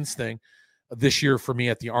behind the scenes thing this year for me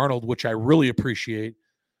at the Arnold, which I really appreciate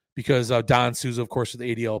because Don Souza, of course, with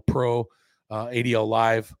ADL Pro, ADL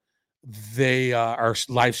Live, they are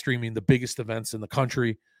live streaming the biggest events in the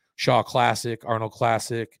country, Shaw Classic, Arnold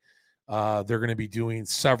Classic. They're going to be doing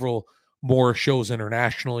several more shows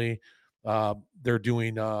internationally. They're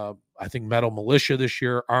doing, I think, Metal Militia this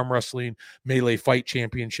year, arm wrestling, Melee Fight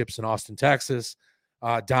Championships in Austin, Texas.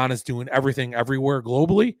 Don is doing everything everywhere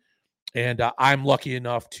globally. And I'm lucky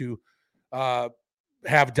enough to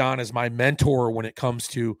have Don as my mentor when it comes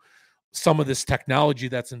to some of this technology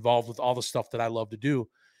that's involved with all the stuff that I love to do.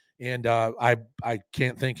 And I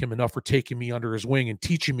can't thank him enough for taking me under his wing and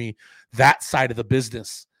teaching me that side of the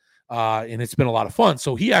business. And it's been a lot of fun.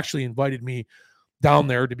 So he actually invited me down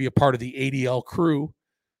there to be a part of the ADL crew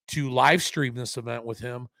to live stream this event with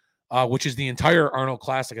him, which is the entire Arnold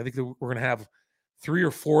Classic. I think that we're going to have 3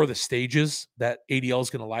 or 4 of the stages that ADL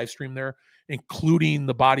is going to live stream there, including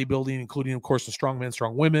the bodybuilding, including, of course, the strong men,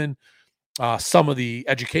 strong women, some of the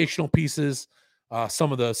educational pieces,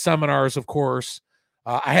 some of the seminars, of course.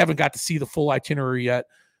 I haven't got to see the full itinerary yet,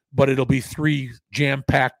 but it'll be 3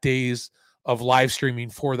 jam-packed days of live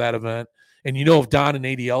streaming for that event. And if Don and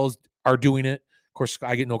ADL are doing it, of course,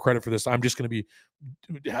 I get no credit for this. I'm just going to be,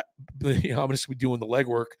 I'm just be doing the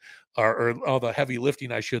legwork or all the heavy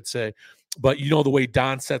lifting, I should say. But the way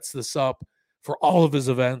Don sets this up for all of his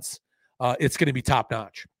events, it's going to be top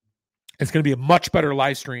notch. It's going to be a much better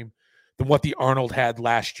live stream than what the Arnold had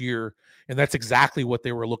last year. And that's exactly what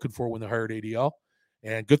they were looking for when they hired ADL.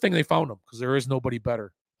 And good thing they found him, because there is nobody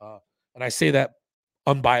better. And I say that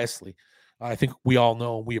unbiasedly. I think we all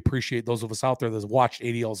know, we appreciate those of us out there that have watched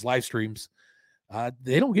ADL's live streams.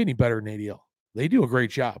 They don't get any better than ADL. They do a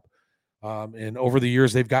great job. And over the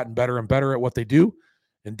years, they've gotten better and better at what they do.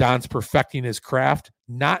 And Don's perfecting his craft,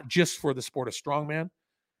 not just for the sport of strongman,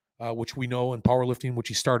 which we know in powerlifting, which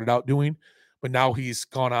he started out doing, but now he's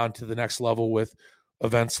gone on to the next level with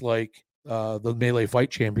events like the Melee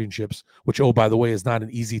Fight Championships, which, oh, by the way, is not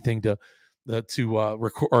an easy thing to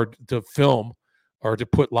record or to film or to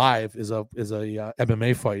put live. Is a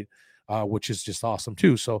MMA fight, which is just awesome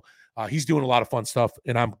too. So he's doing a lot of fun stuff,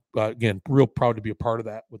 and I'm again real proud to be a part of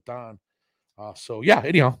that with Don. So yeah,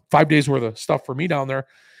 anyhow, 5 days worth of stuff for me down there,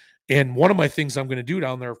 and one of my things I'm going to do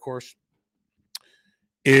down there, of course,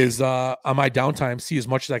 is on my downtime, see as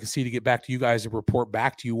much as I can see to get back to you guys and report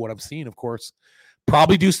back to you what I'm seeing. Of course,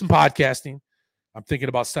 probably do some podcasting. I'm thinking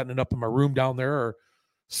about setting it up in my room down there or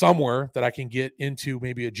somewhere that I can get into,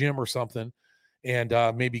 maybe a gym or something,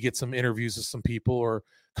 and maybe get some interviews with some people or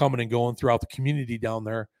coming and going throughout the community down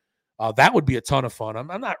there. That would be a ton of fun.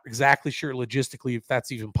 I'm not exactly sure logistically if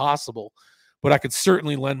that's even possible, but I could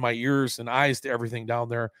certainly lend my ears and eyes to everything down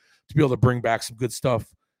there to be able to bring back some good stuff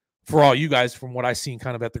for all you guys from what I've seen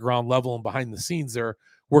kind of at the ground level and behind the scenes there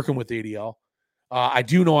working with ADL. I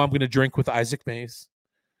do know I'm going to drink with Isaac Mays.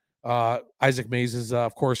 Isaac Mays is,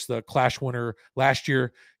 of course, the Clash winner last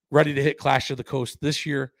year, ready to hit Clash of the Coast this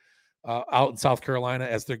year out in South Carolina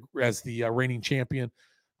as the reigning champion.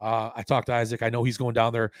 I talked to Isaac. I know he's going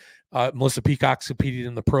down there. Melissa Peacock's competed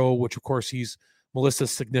in the pro, which, of course, he's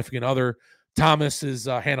Melissa's significant other. Thomas is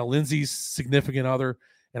Hannah Lindsay's significant other.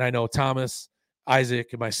 And I know Thomas, Isaac,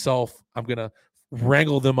 and myself, I'm going to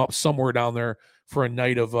wrangle them up somewhere down there for a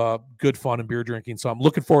night of good fun and beer drinking. So I'm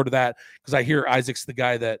looking forward to that, because I hear Isaac's the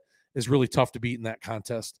guy that is really tough to beat in that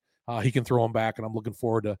contest. He can throw him back, and I'm looking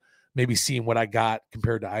forward to maybe seeing what I got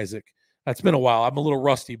compared to Isaac. It's been a while. I'm a little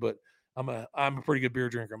rusty, but I'm a pretty good beer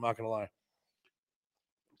drinker. I'm not going to lie.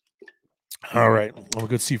 All right. I'm a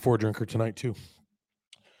good C4 drinker tonight too.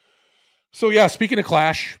 So yeah, speaking of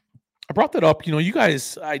Clash, I brought that up. You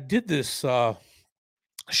guys, I did this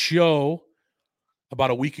show about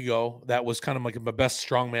a week ago that was kind of like my best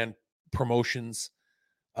strongman promotions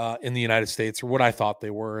in the United States, or what I thought they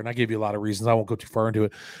were. And I gave you a lot of reasons. I won't go too far into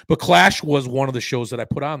it. But Clash was one of the shows that I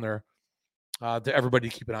put on there to everybody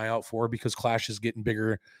to keep an eye out for, because Clash is getting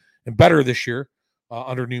bigger and better this year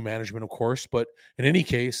under new management, of course. But in any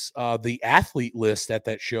case, the athlete list at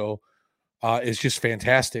that show is just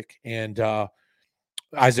fantastic. And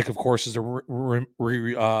Isaac, of course, is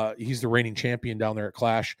he's the reigning champion down there at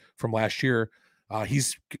Clash from last year.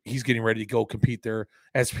 He's getting ready to go compete there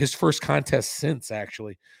as his first contest since,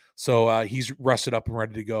 actually. So he's rested up and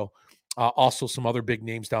ready to go. Also, some other big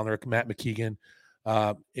names down there. Matt McKeegan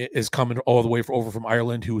is coming all the way over from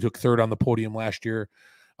Ireland, who took third on the podium last year.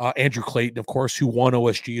 Andrew Clayton, of course, who won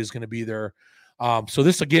OSG, is going to be there. So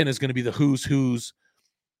this, again, is going to be the who's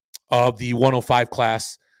of the 105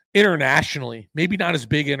 class internationally. Maybe not as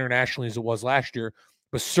big internationally as it was last year,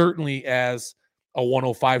 but certainly as a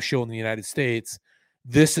 105 show in the United States,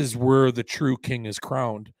 this is where the true king is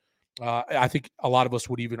crowned. I think a lot of us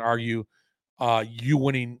would even argue you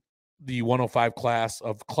winning the 105 class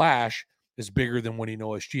of Clash is bigger than winning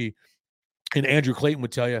OSG. And Andrew Clayton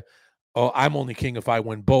would tell you, oh, I'm only king if I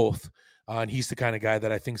win both. And he's the kind of guy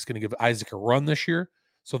that I think is going to give Isaac a run this year.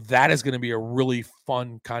 So that is going to be a really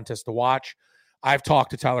fun contest to watch. I've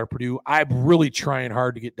talked to Tyler Purdue. I'm really trying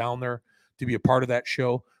hard to get down there to be a part of that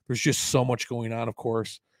show. There's just so much going on, of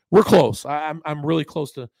course. We're close. I'm really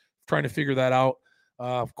close to trying to figure that out.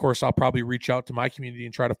 Of course, I'll probably reach out to my community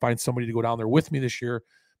and try to find somebody to go down there with me this year.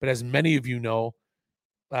 But as many of you know,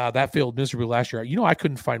 that failed miserably last year. I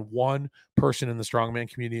couldn't find one person in the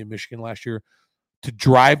strongman community in Michigan last year to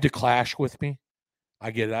drive to Clash with me. I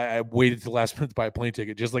get it. I waited to the last minute to buy a plane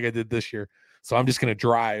ticket, just like I did this year. So I'm just going to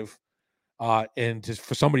drive and just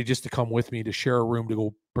for somebody just to come with me to share a room to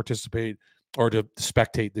go participate or to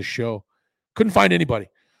spectate this show. Couldn't find anybody.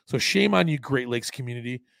 So shame on you, Great Lakes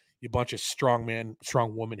community, you bunch of strong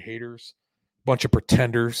woman haters, bunch of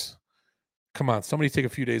pretenders. Come on, somebody take a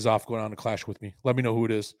few days off going on to Clash with me. Let me know who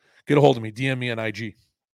it is. Get a hold of me. DM me on IG.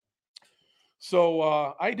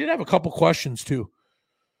 So I did have a couple questions too.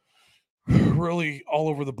 Really all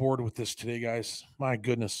over the board with this today, guys. My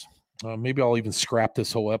goodness. Maybe I'll even scrap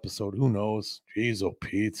this whole episode. Who knows? Jeez, oh,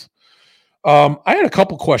 Pete. I had a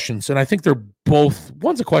couple questions, and I think they're both,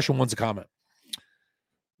 one's a question, one's a comment.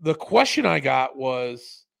 The question I got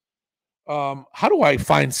was, how do I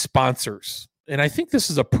find sponsors? And I think this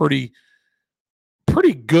is a pretty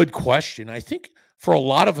good question. I think for a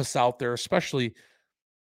lot of us out there, especially,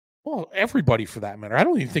 well, everybody for that matter, I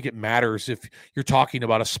don't even think it matters if you're talking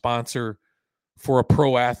about a sponsor for a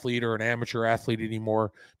pro athlete or an amateur athlete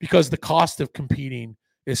anymore, because the cost of competing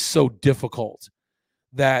is so difficult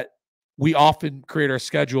that we often create our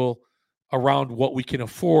schedule around what we can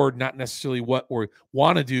afford, not necessarily what we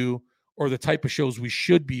want to do or the type of shows we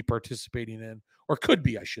should be participating in, or could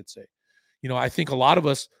be, I should say. I think a lot of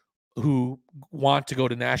us who want to go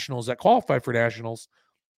to nationals, that qualify for nationals,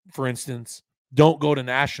 for instance, don't go to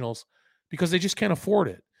nationals because they just can't afford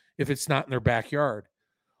it if it's not in their backyard.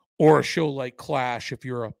 Or a show like Clash, if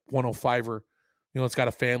you're a 105er, it's got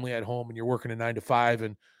a family at home and you're working a 9 to 5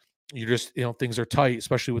 and you're just, things are tight,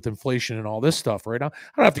 especially with inflation and all this stuff right now.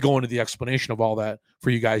 I don't have to go into the explanation of all that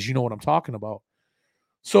for you guys. You know what I'm talking about.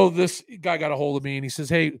 So this guy got a hold of me and he says,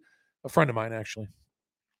 hey, a friend of mine actually.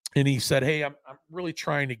 And he said, hey, I'm really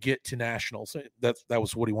trying to get to nationals. That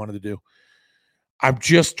was what he wanted to do. I'm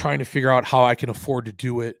just trying to figure out how I can afford to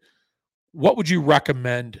do it. What would you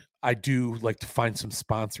recommend I do, like, to find some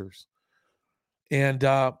sponsors? And,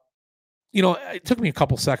 it took me a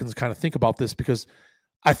couple seconds to kind of think about this, because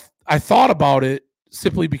I thought about it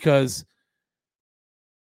simply because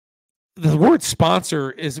the word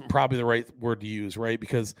sponsor isn't probably the right word to use, right?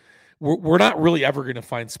 Because we're not really ever going to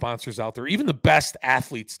find sponsors out there. Even the best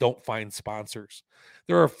athletes don't find sponsors.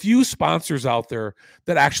 There are a few sponsors out there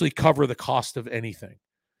that actually cover the cost of anything.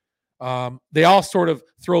 They all sort of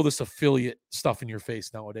throw this affiliate stuff in your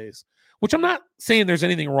face nowadays, which I'm not saying there's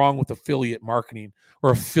anything wrong with affiliate marketing or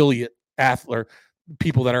affiliate athlete,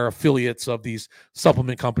 people that are affiliates of these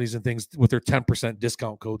supplement companies and things with their 10%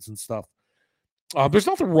 discount codes and stuff. There's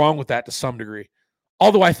nothing wrong with that to some degree.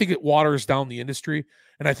 Although I think it waters down the industry.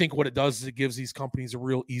 And I think what it does is it gives these companies a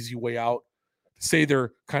real easy way out to say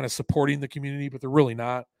they're kind of supporting the community, but they're really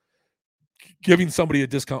not. Giving somebody a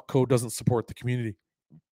discount code doesn't support the community.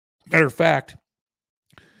 Matter of fact,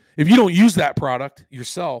 if you don't use that product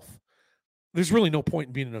yourself, there's really no point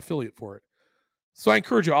in being an affiliate for it. So I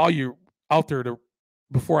encourage all you out there to,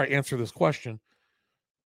 before I answer this question,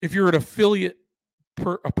 if you're an affiliate,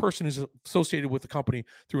 a person who's associated with the company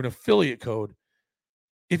through an affiliate code,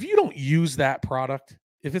 if you don't use that product,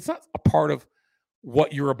 if it's not a part of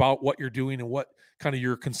what you're about, what you're doing, and what kind of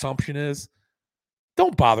your consumption is,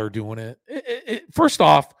 don't bother doing it. First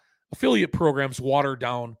off, affiliate programs water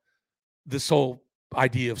down this whole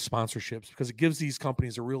idea of sponsorships, because it gives these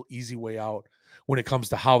companies a real easy way out when it comes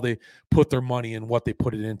to how they put their money and what they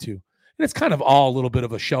put it into. And it's kind of all a little bit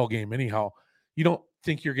of a shell game anyhow. You don't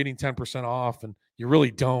think you're getting 10% off, and you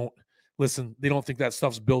really don't. Listen, they don't think that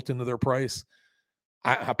stuff's built into their price.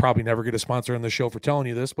 I probably never get a sponsor on the show for telling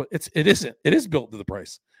you this, but it isn't. It is built into the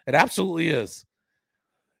price. It absolutely is.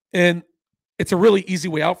 And it's a really easy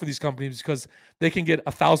way out for these companies, because they can get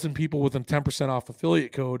 1,000 people with a 10% off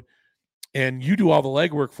affiliate code, and you do all the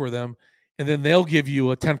legwork for them, and then they'll give you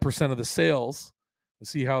a 10% of the sales.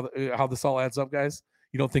 See how this all adds up, guys?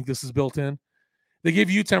 You don't think this is built in? They give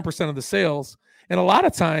you 10% of the sales, and a lot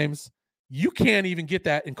of times you can't even get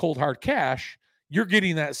that in cold hard cash. You're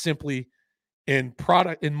getting that simply in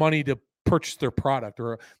product, in money to purchase their product,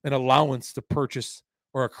 or an allowance to purchase,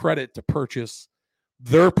 or a credit to purchase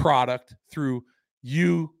their product through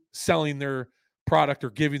you selling their product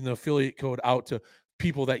or giving the affiliate code out to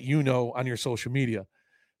people that you know on your social media.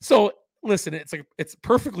 So listen, it's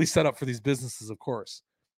perfectly set up for these businesses, of course,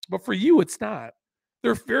 but for you, it's not.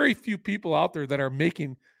 There are very few people out there that are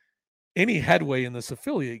making any headway in this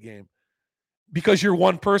affiliate game, because you're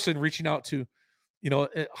one person reaching out to,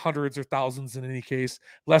 hundreds or thousands in any case.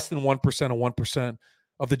 Less than 1% of 1%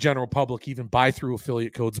 of the general public even buy through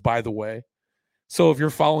affiliate codes, by the way. So if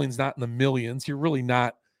your following's not in the millions, you're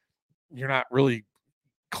not really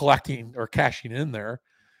collecting or cashing in there.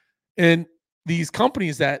 And these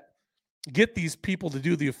companies that get these people to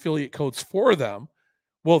do the affiliate codes for them,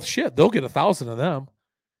 well, shit, they'll get 1,000 of them.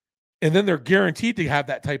 And then they're guaranteed to have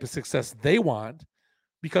that type of success they want,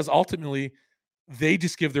 because ultimately they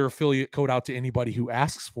just give their affiliate code out to anybody who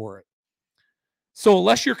asks for it. So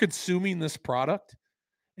unless you're consuming this product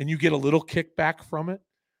and you get a little kickback from it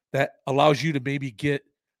that allows you to maybe get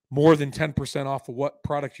more than 10% off of what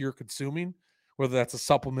product you're consuming, whether that's a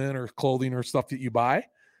supplement or clothing or stuff that you buy,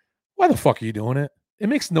 why the fuck are you doing it? It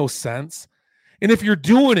makes no sense. And if you're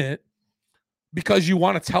doing it because you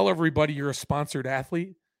want to tell everybody you're a sponsored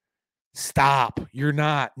athlete, stop. You're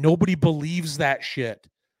not. Nobody believes that shit.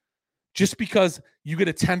 Just because you get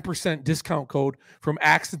a 10% discount code from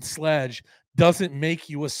Axe and Sledge doesn't make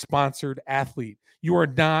you a sponsored athlete. You are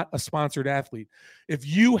not a sponsored athlete. If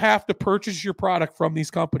you have to purchase your product from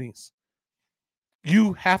these companies,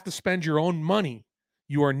 you have to spend your own money.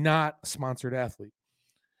 You are not a sponsored athlete.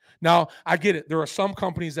 Now, I get it. There are some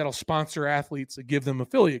companies that'll sponsor athletes and give them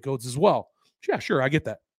affiliate codes as well. Yeah, sure. I get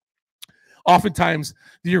that. Oftentimes,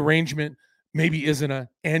 the arrangement maybe isn't an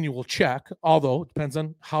annual check, although it depends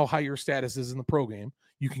on how high your status is in the pro game.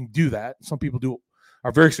 You can do that. Some people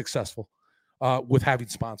are very successful with having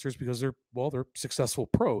sponsors because they're successful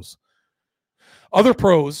pros. Other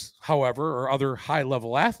pros, however, or other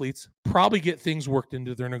high-level athletes probably get things worked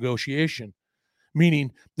into their negotiation,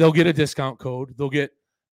 meaning they'll get a discount code. They'll get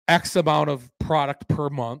X amount of product per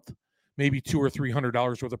month, maybe $200 or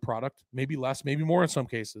 $300 worth of product, maybe less, maybe more in some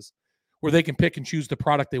cases, where they can pick and choose the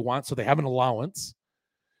product they want. So they have an allowance.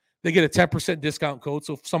 They get a 10% discount code.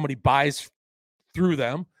 So if somebody buys through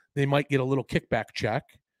them, they might get a little kickback check.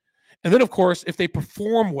 And then, of course, if they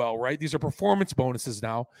perform well, right? These are performance bonuses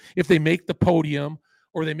now. If they make the podium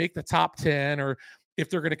or they make the top 10, or if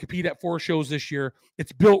they're going to compete at 4 shows this year,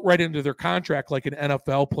 it's built right into their contract like an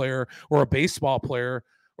NFL player or a baseball player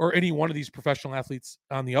or any one of these professional athletes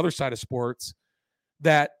on the other side of sports,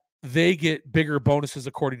 that they get bigger bonuses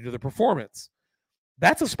according to their performance.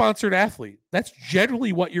 That's a sponsored athlete. That's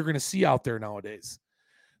generally what you're going to see out there nowadays.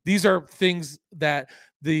 These are things that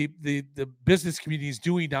the business community is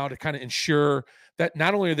doing now to kind of ensure that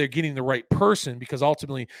not only are they getting the right person, because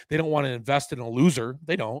ultimately they don't want to invest in a loser.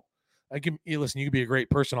 They don't. Listen, you can be a great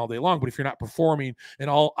person all day long, but if you're not performing and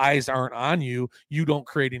all eyes aren't on you, you don't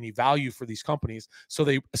create any value for these companies. So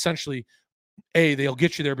they essentially, they'll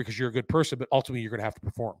get you there because you're a good person, but ultimately you're going to have to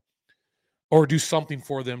perform or do something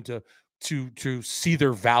for them to see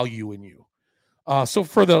their value in you. So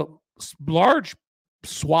for the large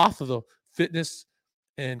swath of the fitness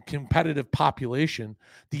and competitive population,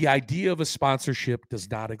 the idea of a sponsorship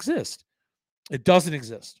does not exist. It doesn't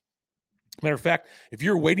exist. Matter of fact, if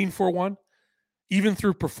you're waiting for one, even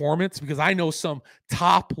through performance, because I know some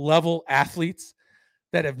top level athletes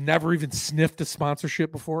that have never even sniffed a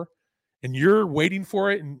sponsorship before, and you're waiting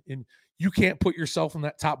for it, and you can't put yourself in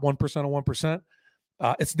that top 1% of 1%,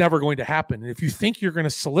 it's never going to happen. And if you think you're going to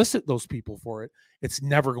solicit those people for it, it's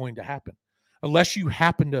never going to happen. Unless you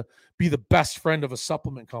happen to be the best friend of a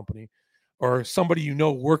supplement company or somebody you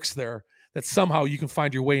know works there, that somehow you can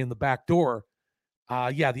find your way in the back door.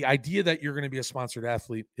 The idea that you're going to be a sponsored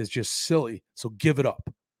athlete is just silly. So give it up.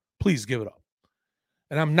 Please give it up.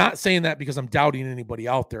 And I'm not saying that because I'm doubting anybody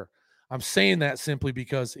out there. I'm saying that simply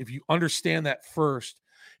because if you understand that first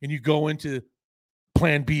and you go into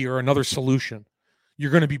plan B or another solution,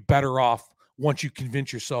 you're going to be better off once you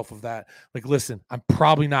convince yourself of that. Like, listen, I'm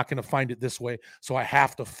probably not going to find it this way, so I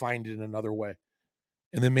have to find it in another way.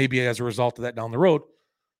 And then maybe as a result of that down the road,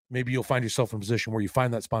 maybe you'll find yourself in a position where you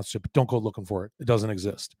find that sponsorship, but don't go looking for it. It doesn't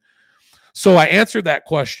exist. So I answered that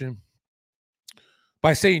question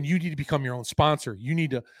by saying you need to become your own sponsor. You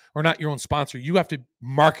need to, or not your own sponsor, you have to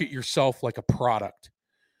market yourself like a product.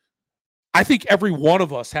 I think every one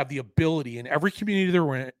of us have the ability in every community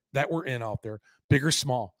that we're in out there, big or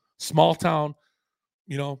small town,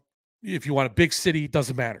 if you want a big city,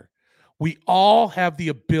 doesn't matter. We all have the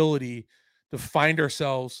ability to find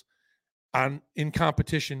ourselves in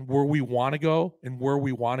competition where we want to go and where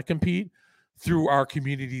we want to compete through our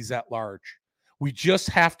communities at large. We just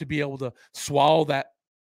have to be able to swallow that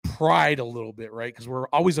pride a little bit, right? Because we're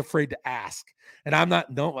always afraid to ask. And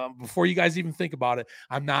before you guys even think about it,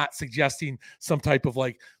 I'm not suggesting some type of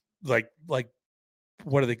like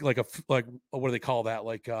what do they call that?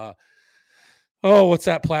 Like, what's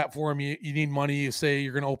that platform? You need money. You say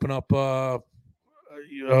you're going to open up, I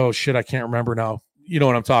can't remember now. You know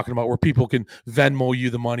what I'm talking about, where people can Venmo you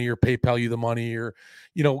the money or PayPal you the money, or,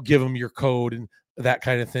 give them your code and that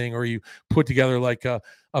kind of thing. Or you put together like a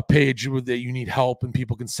page that you need help and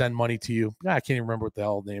people can send money to you. I can't even remember what the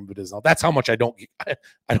hell the name of it is now. That's how much I don't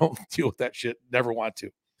deal with that shit. Never want to.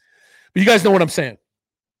 But you guys know what I'm saying.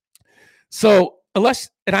 So I'm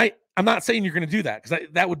not saying you're going to do that, because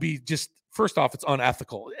that would be just, first off, it's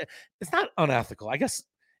unethical. It's not unethical. I guess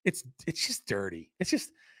it's just dirty. It's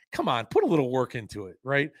just, come on, put a little work into it,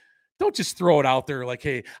 right? Don't just throw it out there like,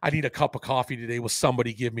 hey, I need a cup of coffee today. Will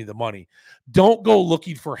somebody give me the money? Don't go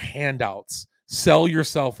looking for handouts. Sell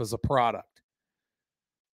yourself as a product.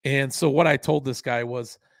 And so what I told this guy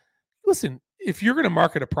was, listen, if you're going to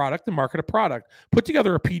market a product, then market a product. Put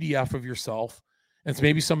together a PDF of yourself, and it's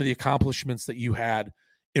maybe some of the accomplishments that you had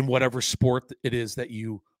in whatever sport it is that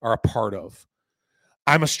you are a part of.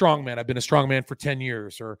 I'm a strongman. I've been a strongman for 10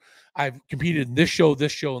 years, or I've competed in this show,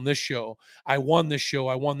 and this show. I won this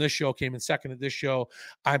show. Came in second at this show.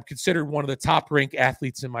 I'm considered one of the top ranked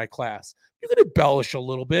athletes in my class. You can embellish a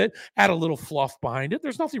little bit, add a little fluff behind it.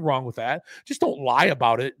 There's nothing wrong with that. Just don't lie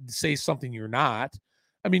about it and say something you're not.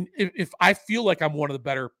 I mean, if I feel like I'm one of the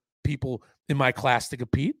better people in my class to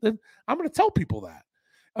compete, then I'm going to tell people that.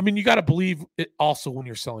 I mean, you got to believe it also when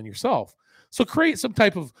you're selling yourself. So create some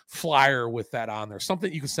type of flyer with that on there,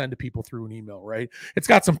 something you can send to people through an email, right? It's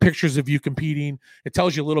got some pictures of you competing. It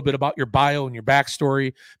tells you a little bit about your bio and your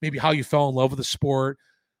backstory, maybe how you fell in love with the sport,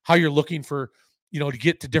 how you're looking for, to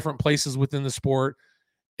get to different places within the sport.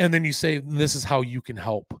 And then you say, this is how you can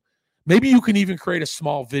help. Maybe you can even create a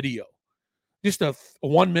small video, just a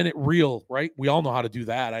 1 minute reel, right? We all know how to do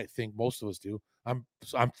that. I think most of us do. I'm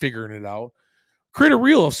figuring it out. Create a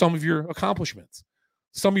reel of some of your accomplishments,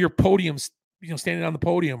 some of your podiums, standing on the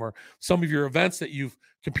podium, or some of your events that you've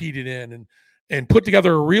competed in, and put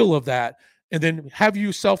together a reel of that, and then have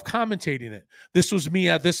you self-commentating it. This was me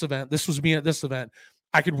at this event. This was me at this event.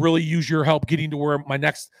 I can really use your help getting to where my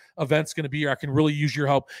next event's going to be. Or I can really use your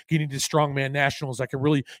help getting to Strongman Nationals. I can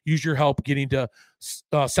really use your help getting to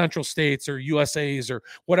Central States or USAs or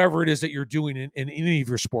whatever it is that you're doing in any of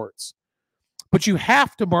your sports. But you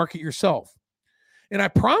have to market yourself. And I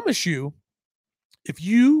promise you, if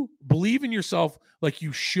you believe in yourself like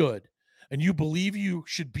you should, and you believe you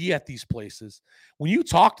should be at these places, when you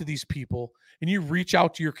talk to these people and you reach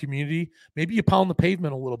out to your community, maybe you pound the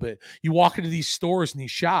pavement a little bit. You walk into these stores and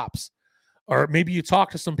these shops, or maybe you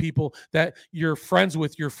talk to some people that you're friends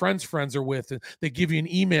with, your friends' friends are with, and they give you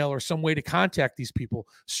an email or some way to contact these people,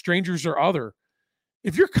 strangers or other.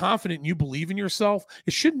 If you're confident and you believe in yourself,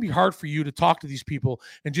 it shouldn't be hard for you to talk to these people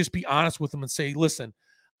and just be honest with them and say, listen,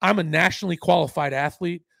 I'm a nationally qualified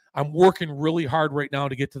athlete. I'm working really hard right now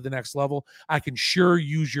to get to the next level. I can sure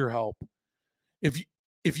use your help.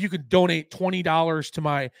 If you could donate $20 to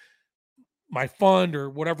my fund, or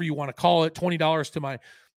whatever you want to call it, $20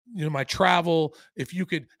 to my travel, if you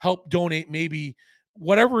could help donate maybe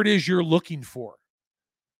whatever it is you're looking for,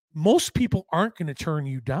 most people aren't going to turn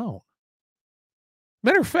you down.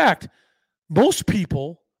 Matter of fact, most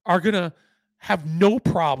people are going to have no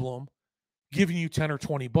problem giving you 10 or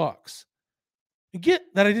 20 bucks. And get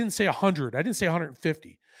that I didn't say 100. I didn't say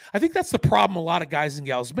 150. I think that's the problem a lot of guys and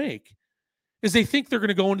gals make, is they think they're going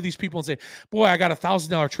to go into these people and say, boy, I got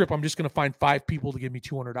 $1,000 trip. I'm just going to find 5 people to give me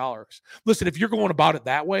 $200. Listen, if you're going about it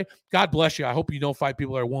that way, God bless you. I hope you know 5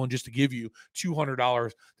 people that are willing just to give you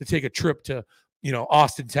 $200 to take a trip to,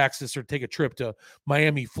 Austin, Texas, or take a trip to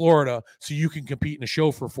Miami, Florida, so you can compete in a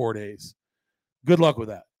show for 4 days. Good luck with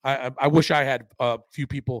that. I wish I had a few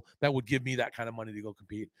people that would give me that kind of money to go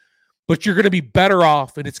compete. But you're going to be better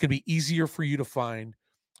off, and it's going to be easier for you to find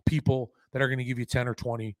people that are going to give you 10 or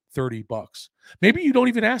 20, 30 bucks. Maybe you don't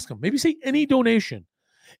even ask them. Maybe say any donation.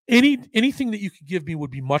 Anything that you could give me would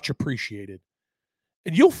be much appreciated.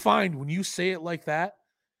 And you'll find when you say it like that,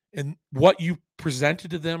 and what you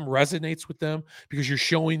presented to them resonates with them, because you're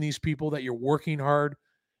showing these people that you're working hard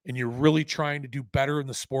and you're really trying to do better in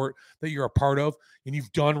the sport that you're a part of, and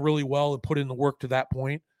you've done really well and put in the work to that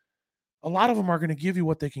point. A lot of them are going to give you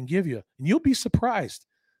what they can give you, and you'll be surprised.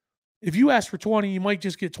 If you ask for 20, you might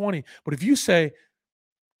just get 20. But if you say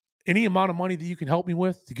any amount of money that you can help me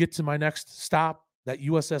with to get to my next stop, that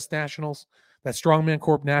USS Nationals, that Strongman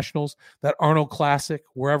Corp Nationals, that Arnold Classic,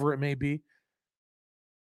 wherever it may be,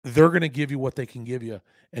 they're going to give you what they can give you,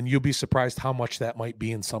 and you'll be surprised how much that might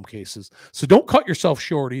be in some cases. So don't cut yourself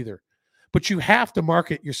short either. But you have to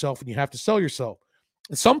market yourself, and you have to sell yourself.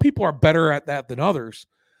 And some people are better at that than others.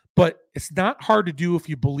 But it's not hard to do if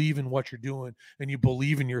you believe in what you're doing and you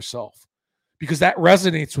believe in yourself, because that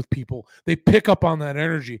resonates with people. They pick up on that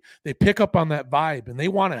energy. They pick up on that vibe, and they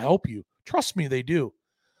want to help you. Trust me, they do.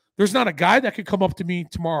 There's not a guy that could come up to me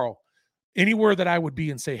tomorrow, anywhere that I would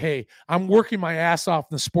be, and say, hey, I'm working my ass off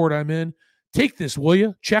in the sport I'm in. Take this, will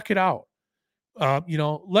you? Check it out.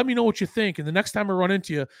 Let me know what you think. And the next time I run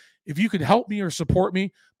into you, if you could help me or support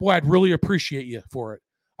me, boy, I'd really appreciate you for it.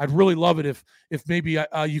 I'd really love it if maybe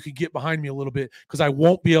you could get behind me a little bit, because I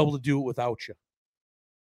won't be able to do it without you.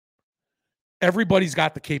 Everybody's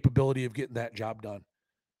got the capability of getting that job done.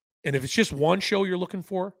 And if it's just one show you're looking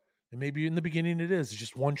for, and maybe in the beginning it's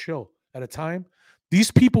just one show at a time, these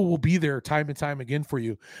people will be there time and time again for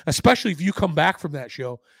you, especially if you come back from that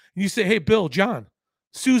show and you say, hey, Bill, John,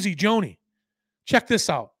 Susie, Joni, check this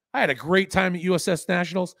out. I had a great time at USS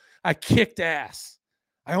Nationals. I kicked ass.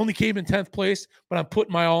 I only came in 10th place, but I'm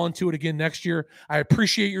putting my all into it again next year. I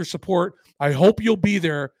appreciate your support. I hope you'll be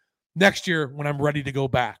there next year when I'm ready to go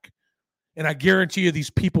back. And I guarantee you these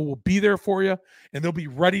people will be there for you, and they'll be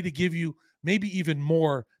ready to give you maybe even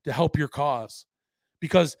more to help your cause.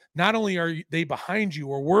 Because not only are they behind you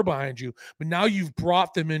or we're behind you, but now you've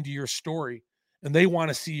brought them into your story and they want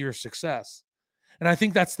to see your success. And I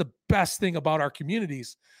think that's the best thing about our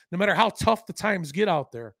communities. No matter how tough the times get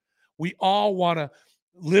out there, we all want to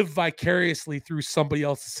live vicariously through somebody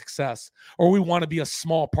else's success, or we want to be a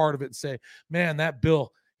small part of it and say, man, that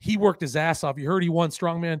Bill, he worked his ass off. You heard he won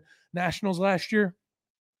Strongman Nationals last year?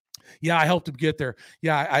 Yeah, I helped him get there.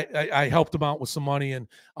 Yeah, I helped him out with some money, and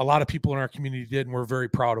a lot of people in our community did, and we're very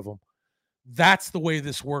proud of them. That's the way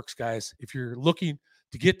this works, guys. If you're looking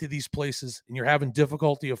to get to these places and you're having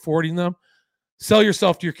difficulty affording them, sell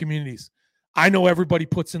yourself to your communities. I know everybody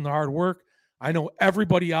puts in the hard work. I know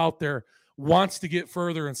everybody out there wants to get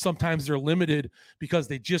further, and sometimes they're limited because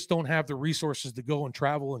they just don't have the resources to go and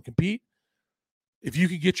travel and compete. If you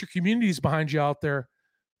could get your communities behind you out there,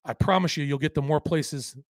 I promise you'll get to more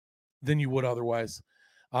places than you would otherwise.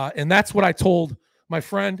 And that's what I told my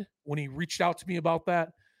friend when he reached out to me about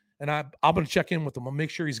that. And I'm going to check in with him. I'll make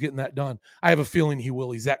sure he's getting that done. I have a feeling he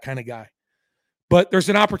will. He's that kind of guy. But there's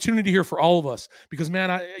an opportunity here for all of us because, man,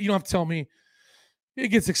 you don't have to tell me. It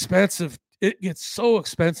gets expensive. It gets so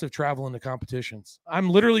expensive traveling to competitions. I'm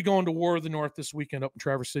literally going to War of the North this weekend up in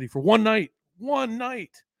Traverse City for one night. One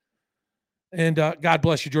night. And God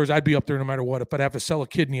bless you, George. I'd be up there no matter what. If I'd have to sell a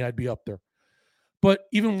kidney, I'd be up there. But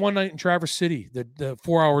even one night in Traverse City, the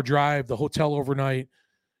 4-hour drive, the hotel overnight,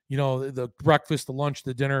 the breakfast, the lunch,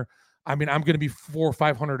 the dinner. I mean, I'm going to be $400 or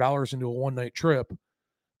 $500 into a one-night trip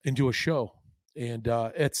into a show. And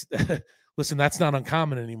it's listen, that's not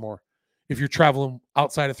uncommon anymore. If you're traveling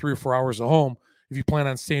outside of 3 or 4 hours of home, if you plan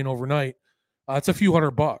on staying overnight, it's a few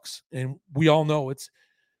 $100. And we all know it's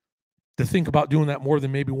to think about doing that more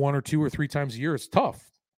than maybe 1 or 2 or 3 times a year. It's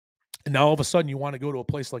tough. And now all of a sudden you want to go to a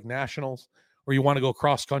place like Nationals, or you want to go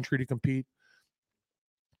cross country to compete.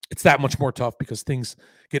 It's that much more tough because things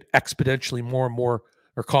get exponentially more and more,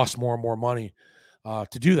 or cost more and more money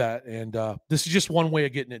to do that. And this is just one way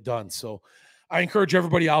of getting it done. So I encourage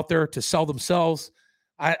everybody out there to sell themselves.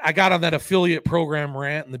 I got on that affiliate program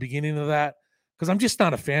rant in the beginning of that because I'm just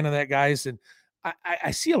not a fan of that, guys. And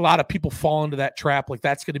I see a lot of people fall into that trap. Like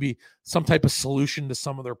that's going to be some type of solution to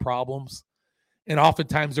some of their problems. And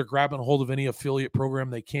oftentimes they're grabbing a hold of any affiliate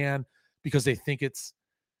program they can, because they think it's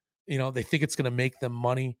going to make them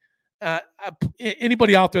money.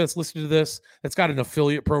 Anybody out there that's listening to this that's got an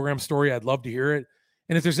affiliate program story, I'd love to hear it.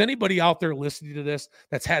 And if there's anybody out there listening to this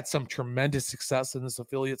that's had some tremendous success in this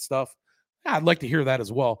affiliate stuff, I'd like to hear that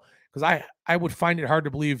as well, because I would find it hard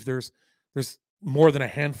to believe there's more than a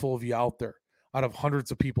handful of you out there out of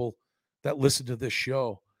hundreds of people that listen to this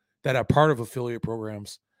show that are part of affiliate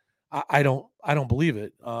programs. I don't believe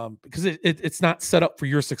it because it's not set up for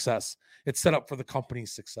your success. It's set up for the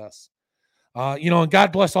company's success. And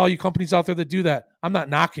God bless all you companies out there that do that. I'm not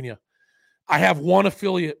knocking you. I have one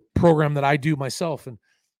affiliate program that I do myself, and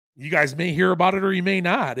you guys may hear about it or you may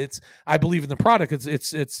not. I believe in the product.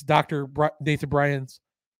 It's Dr. Nathan Bryan's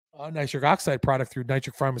nitric oxide product through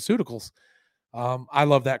Nitric Pharmaceuticals. I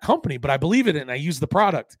love that company, but I believe in it and I use the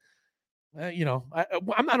product. I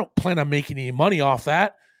don't plan on making any money off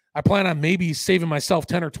that. I plan on maybe saving myself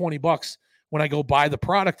 $10 or $20 when I go buy the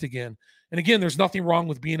product again. And again, there's nothing wrong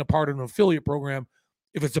with being a part of an affiliate program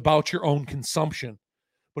if it's about your own consumption.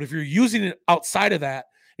 But if you're using it outside of that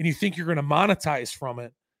and you think you're going to monetize from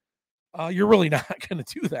it, you're really not going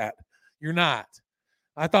to do that. You're not.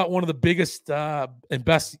 I thought one of the biggest and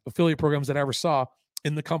best affiliate programs that I ever saw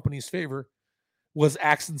in the company's favor was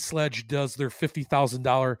Axe and Sledge does their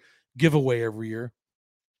 $50,000 giveaway every year.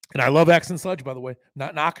 And I love Axe and Sledge, by the way,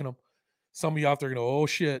 not knocking them. Some of you out there go, oh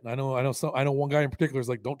shit. I know one guy in particular is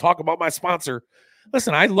like, don't talk about my sponsor.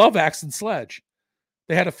 Listen, I love Axe and Sledge.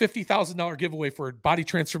 They had a $50,000 giveaway for a body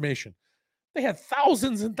transformation. They had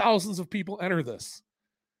thousands and thousands of people enter this.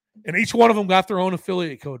 And each one of them got their own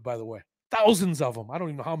affiliate code, by the way. Thousands of them. I don't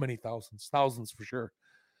even know how many thousands. Thousands for sure.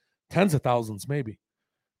 Tens of thousands, maybe.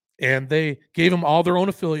 And they gave them all their own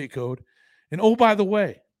affiliate code. And oh, by the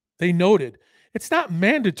way, they noted it's not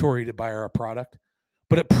mandatory to buy our product,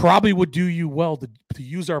 but it probably would do you well to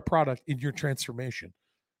use our product in your transformation.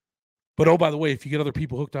 But oh, by the way, if you get other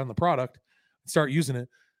people hooked on the product and start using it,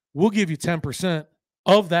 we'll give you 10%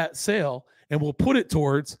 of that sale and we'll put it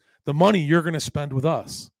towards the money you're going to spend with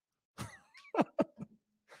us.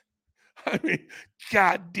 I mean,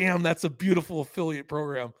 God damn, that's a beautiful affiliate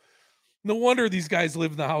program. No wonder these guys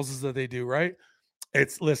live in the houses that they do, right?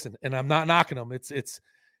 Listen, and I'm not knocking them. It's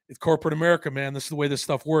corporate America, man. This is the way this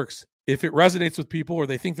stuff works. If it resonates with people or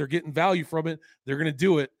they think they're getting value from it, they're going to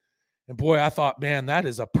do it. And boy, I thought, man, that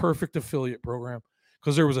is a perfect affiliate program,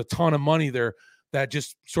 because there was a ton of money there that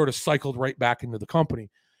just sort of cycled right back into the company.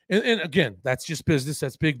 And again, that's just business.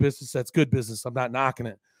 That's big business. That's good business. I'm not knocking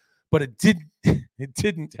it, but it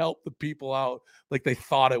didn't help the people out like they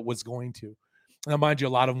thought it was going to. Now, mind you, a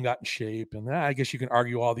lot of them got in shape, and I guess you can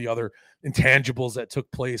argue all the other intangibles that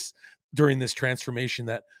took place during this transformation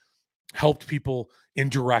that helped people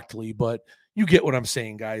indirectly. But you get what I'm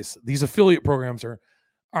saying, guys. These affiliate programs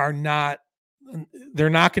are not, they're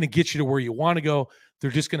not going to get you to where you want to go.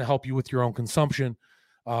 They're just going to help you with your own consumption.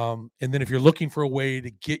 And then if you're looking for a way to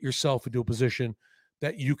get yourself into a position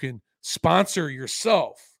that you can sponsor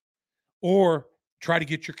yourself or try to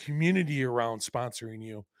get your community around sponsoring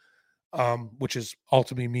you, which is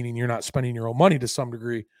ultimately meaning you're not spending your own money to some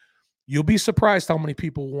degree, you'll be surprised how many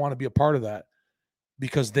people want to be a part of that,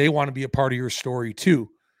 because they want to be a part of your story too.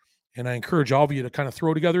 And I encourage all of you to kind of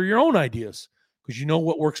throw together your own ideas, because you know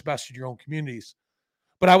what works best in your own communities.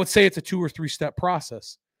 But I would say it's a 2 or 3 step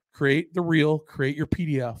process. Create the reel, create your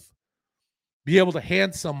PDF, be able to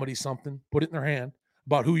hand somebody something, put it in their hand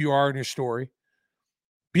about who you are and your story,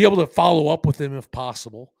 be able to follow up with them if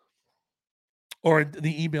possible. Or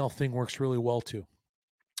the email thing works really well too.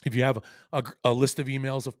 If you have a list of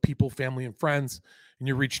emails of people, family, and friends, and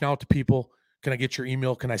you're reaching out to people, can I get your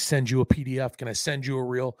email? Can I send you a PDF? Can I send you a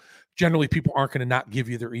reel? Generally, people aren't going to not give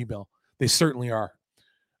you their email. They certainly are.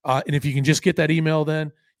 And if you can just get that email,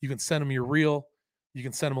 then you can send them your reel. You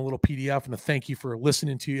can send them a little PDF and a thank you for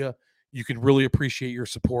listening to you. You can really appreciate your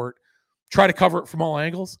support. Try to cover it from all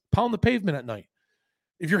angles. Pound the pavement at night.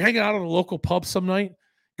 If you're hanging out at a local pub some night,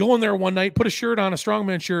 go in there one night, put a shirt on, a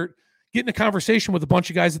strongman shirt, get in a conversation with a bunch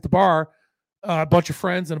of guys at the bar, a bunch of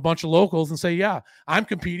friends and a bunch of locals, and say, yeah, I'm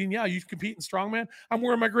competing. Yeah, you compete in strongman. I'm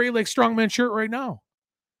wearing my Great Lakes strongman shirt right now.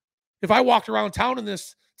 If I walked around town in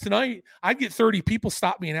this tonight, I'd get 30 people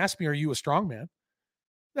stop me and ask me, are you a strongman?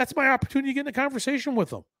 That's my opportunity to get in a conversation with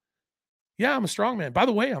them. Yeah, I'm a strongman. By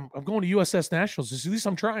the way, I'm going to USS Nationals. At least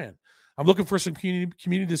I'm trying. I'm looking for some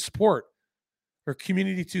community to support, or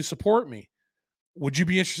community to support me. Would you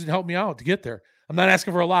be interested in helping me out to get there? I'm not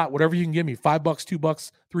asking for a lot. Whatever you can give me, $5,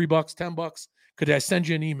 $2, $3, $10. Could I send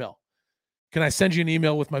you an email? Can I send you an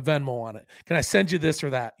email with my Venmo on it? Can I send you this or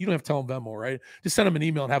that? You don't have to tell them Venmo, right? Just send them an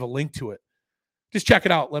email and have a link to it. Just check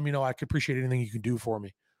it out. Let me know. I could appreciate anything you can do for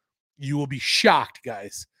me. You will be shocked,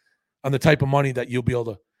 guys, on the type of money that you'll be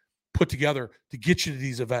able to put together to get you to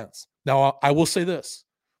these events. Now, I will say this,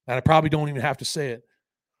 and I probably don't even have to say it.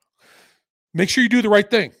 Make sure you do the right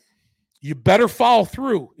thing. You better follow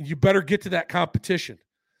through, and you better get to that competition,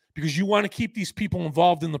 because you want to keep these people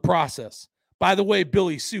involved in the process. By the way,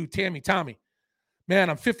 Billy, Sue, Tammy, Tommy, man,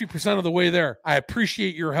 I'm 50% of the way there. I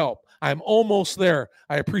appreciate your help. I'm almost there.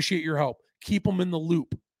 I appreciate your help. Keep them in the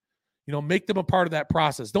loop. Make them a part of that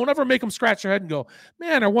process. Don't ever make them scratch their head and go,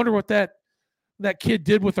 man, I wonder what that kid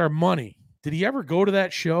did with our money. Did he ever go to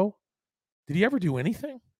that show? Did he ever do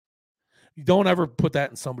anything? You don't ever put that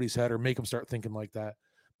in somebody's head or make them start thinking like that.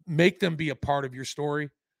 Make them be a part of your story,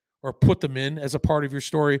 or put them in as a part of your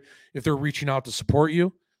story if they're reaching out to support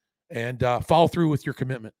you, and follow through with your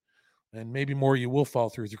commitment. And maybe more, you will follow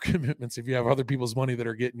through with your commitments if you have other people's money that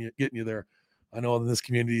are getting you there. I know in this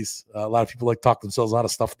communities, a lot of people like to talk themselves out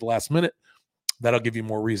of stuff at the last minute. That'll give you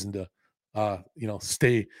more reason to,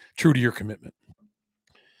 stay true to your commitment.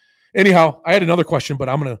 Anyhow, I had another question, but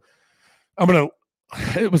I'm gonna.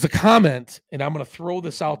 It was a comment, and I'm gonna throw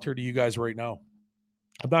this out there to you guys right now.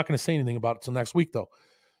 I'm not gonna say anything about it till next week though,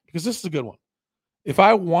 because this is a good one. If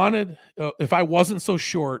I wasn't so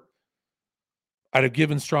short, I'd have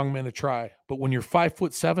given strongman a try. But when you're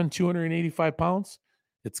 5'7", 285 pounds,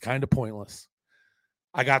 it's kind of pointless.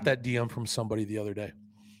 I got that DM from somebody the other day.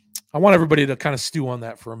 I want everybody to kind of stew on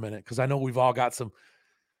that for a minute, because I know we've all got some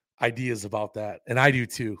ideas about that, and I do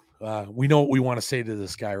too. We know what we want to say to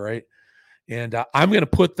this guy, right? And I'm going to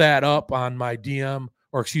put that up on my DM,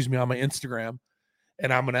 or excuse me, on my Instagram,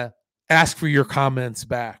 and I'm going to ask for your comments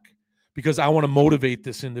back, because I want to motivate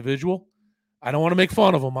this individual. I don't want to make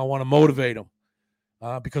fun of him. I want to motivate him,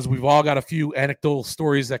 because we've all got a few anecdotal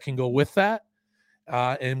stories that can go with that.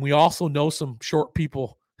 And we also know some short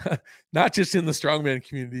people, not just in the strongman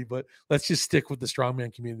community, but let's just stick with the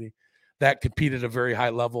strongman community, that compete at a very high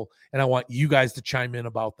level. And I want you guys to chime in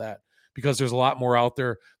about that, because there's a lot more out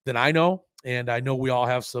there than I know. And I know we all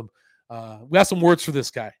have some words for this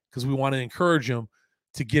guy, because we want to encourage him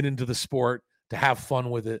to get into the sport, to have fun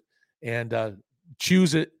with it, and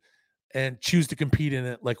choose it, and choose to compete in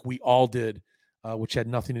it like we all did. Which had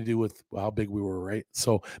nothing to do with how big we were, right?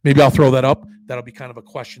 So maybe I'll throw that up. That'll be kind of a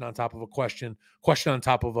question on top of a question on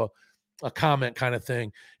top of a comment kind of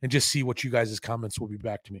thing, and just see what you guys' comments will be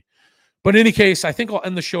back to me. But in any case, I think I'll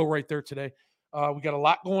end the show right there today. We got a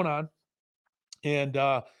lot going on, and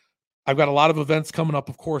I've got a lot of events coming up,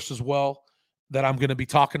 of course, as well, that I'm going to be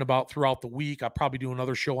talking about throughout the week. I'll probably do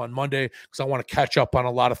another show on Monday because I want to catch up on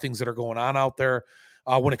a lot of things that are going on out there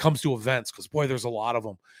when it comes to events, because, boy, there's a lot of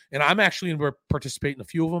them. And I'm actually going to participate in a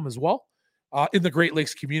few of them as well in the Great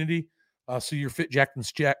Lakes community. So your Fit Jacked and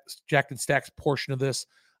Stacked portion of this,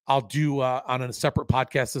 I'll do on a separate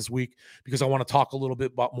podcast this week, because I want to talk a little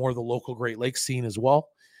bit about more of the local Great Lakes scene as well.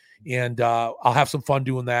 And I'll have some fun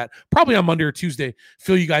doing that probably on Monday or Tuesday,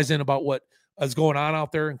 fill you guys in about what is going on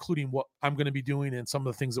out there, including what I'm going to be doing and some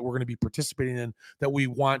of the things that we're going to be participating in that we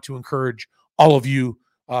want to encourage all of you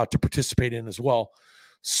to participate in as well.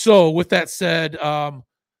 So with that said, I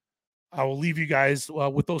will leave you guys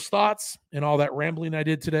with those thoughts and all that rambling I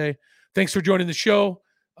did today. Thanks for joining the show.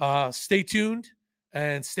 Stay tuned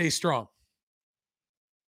and stay strong.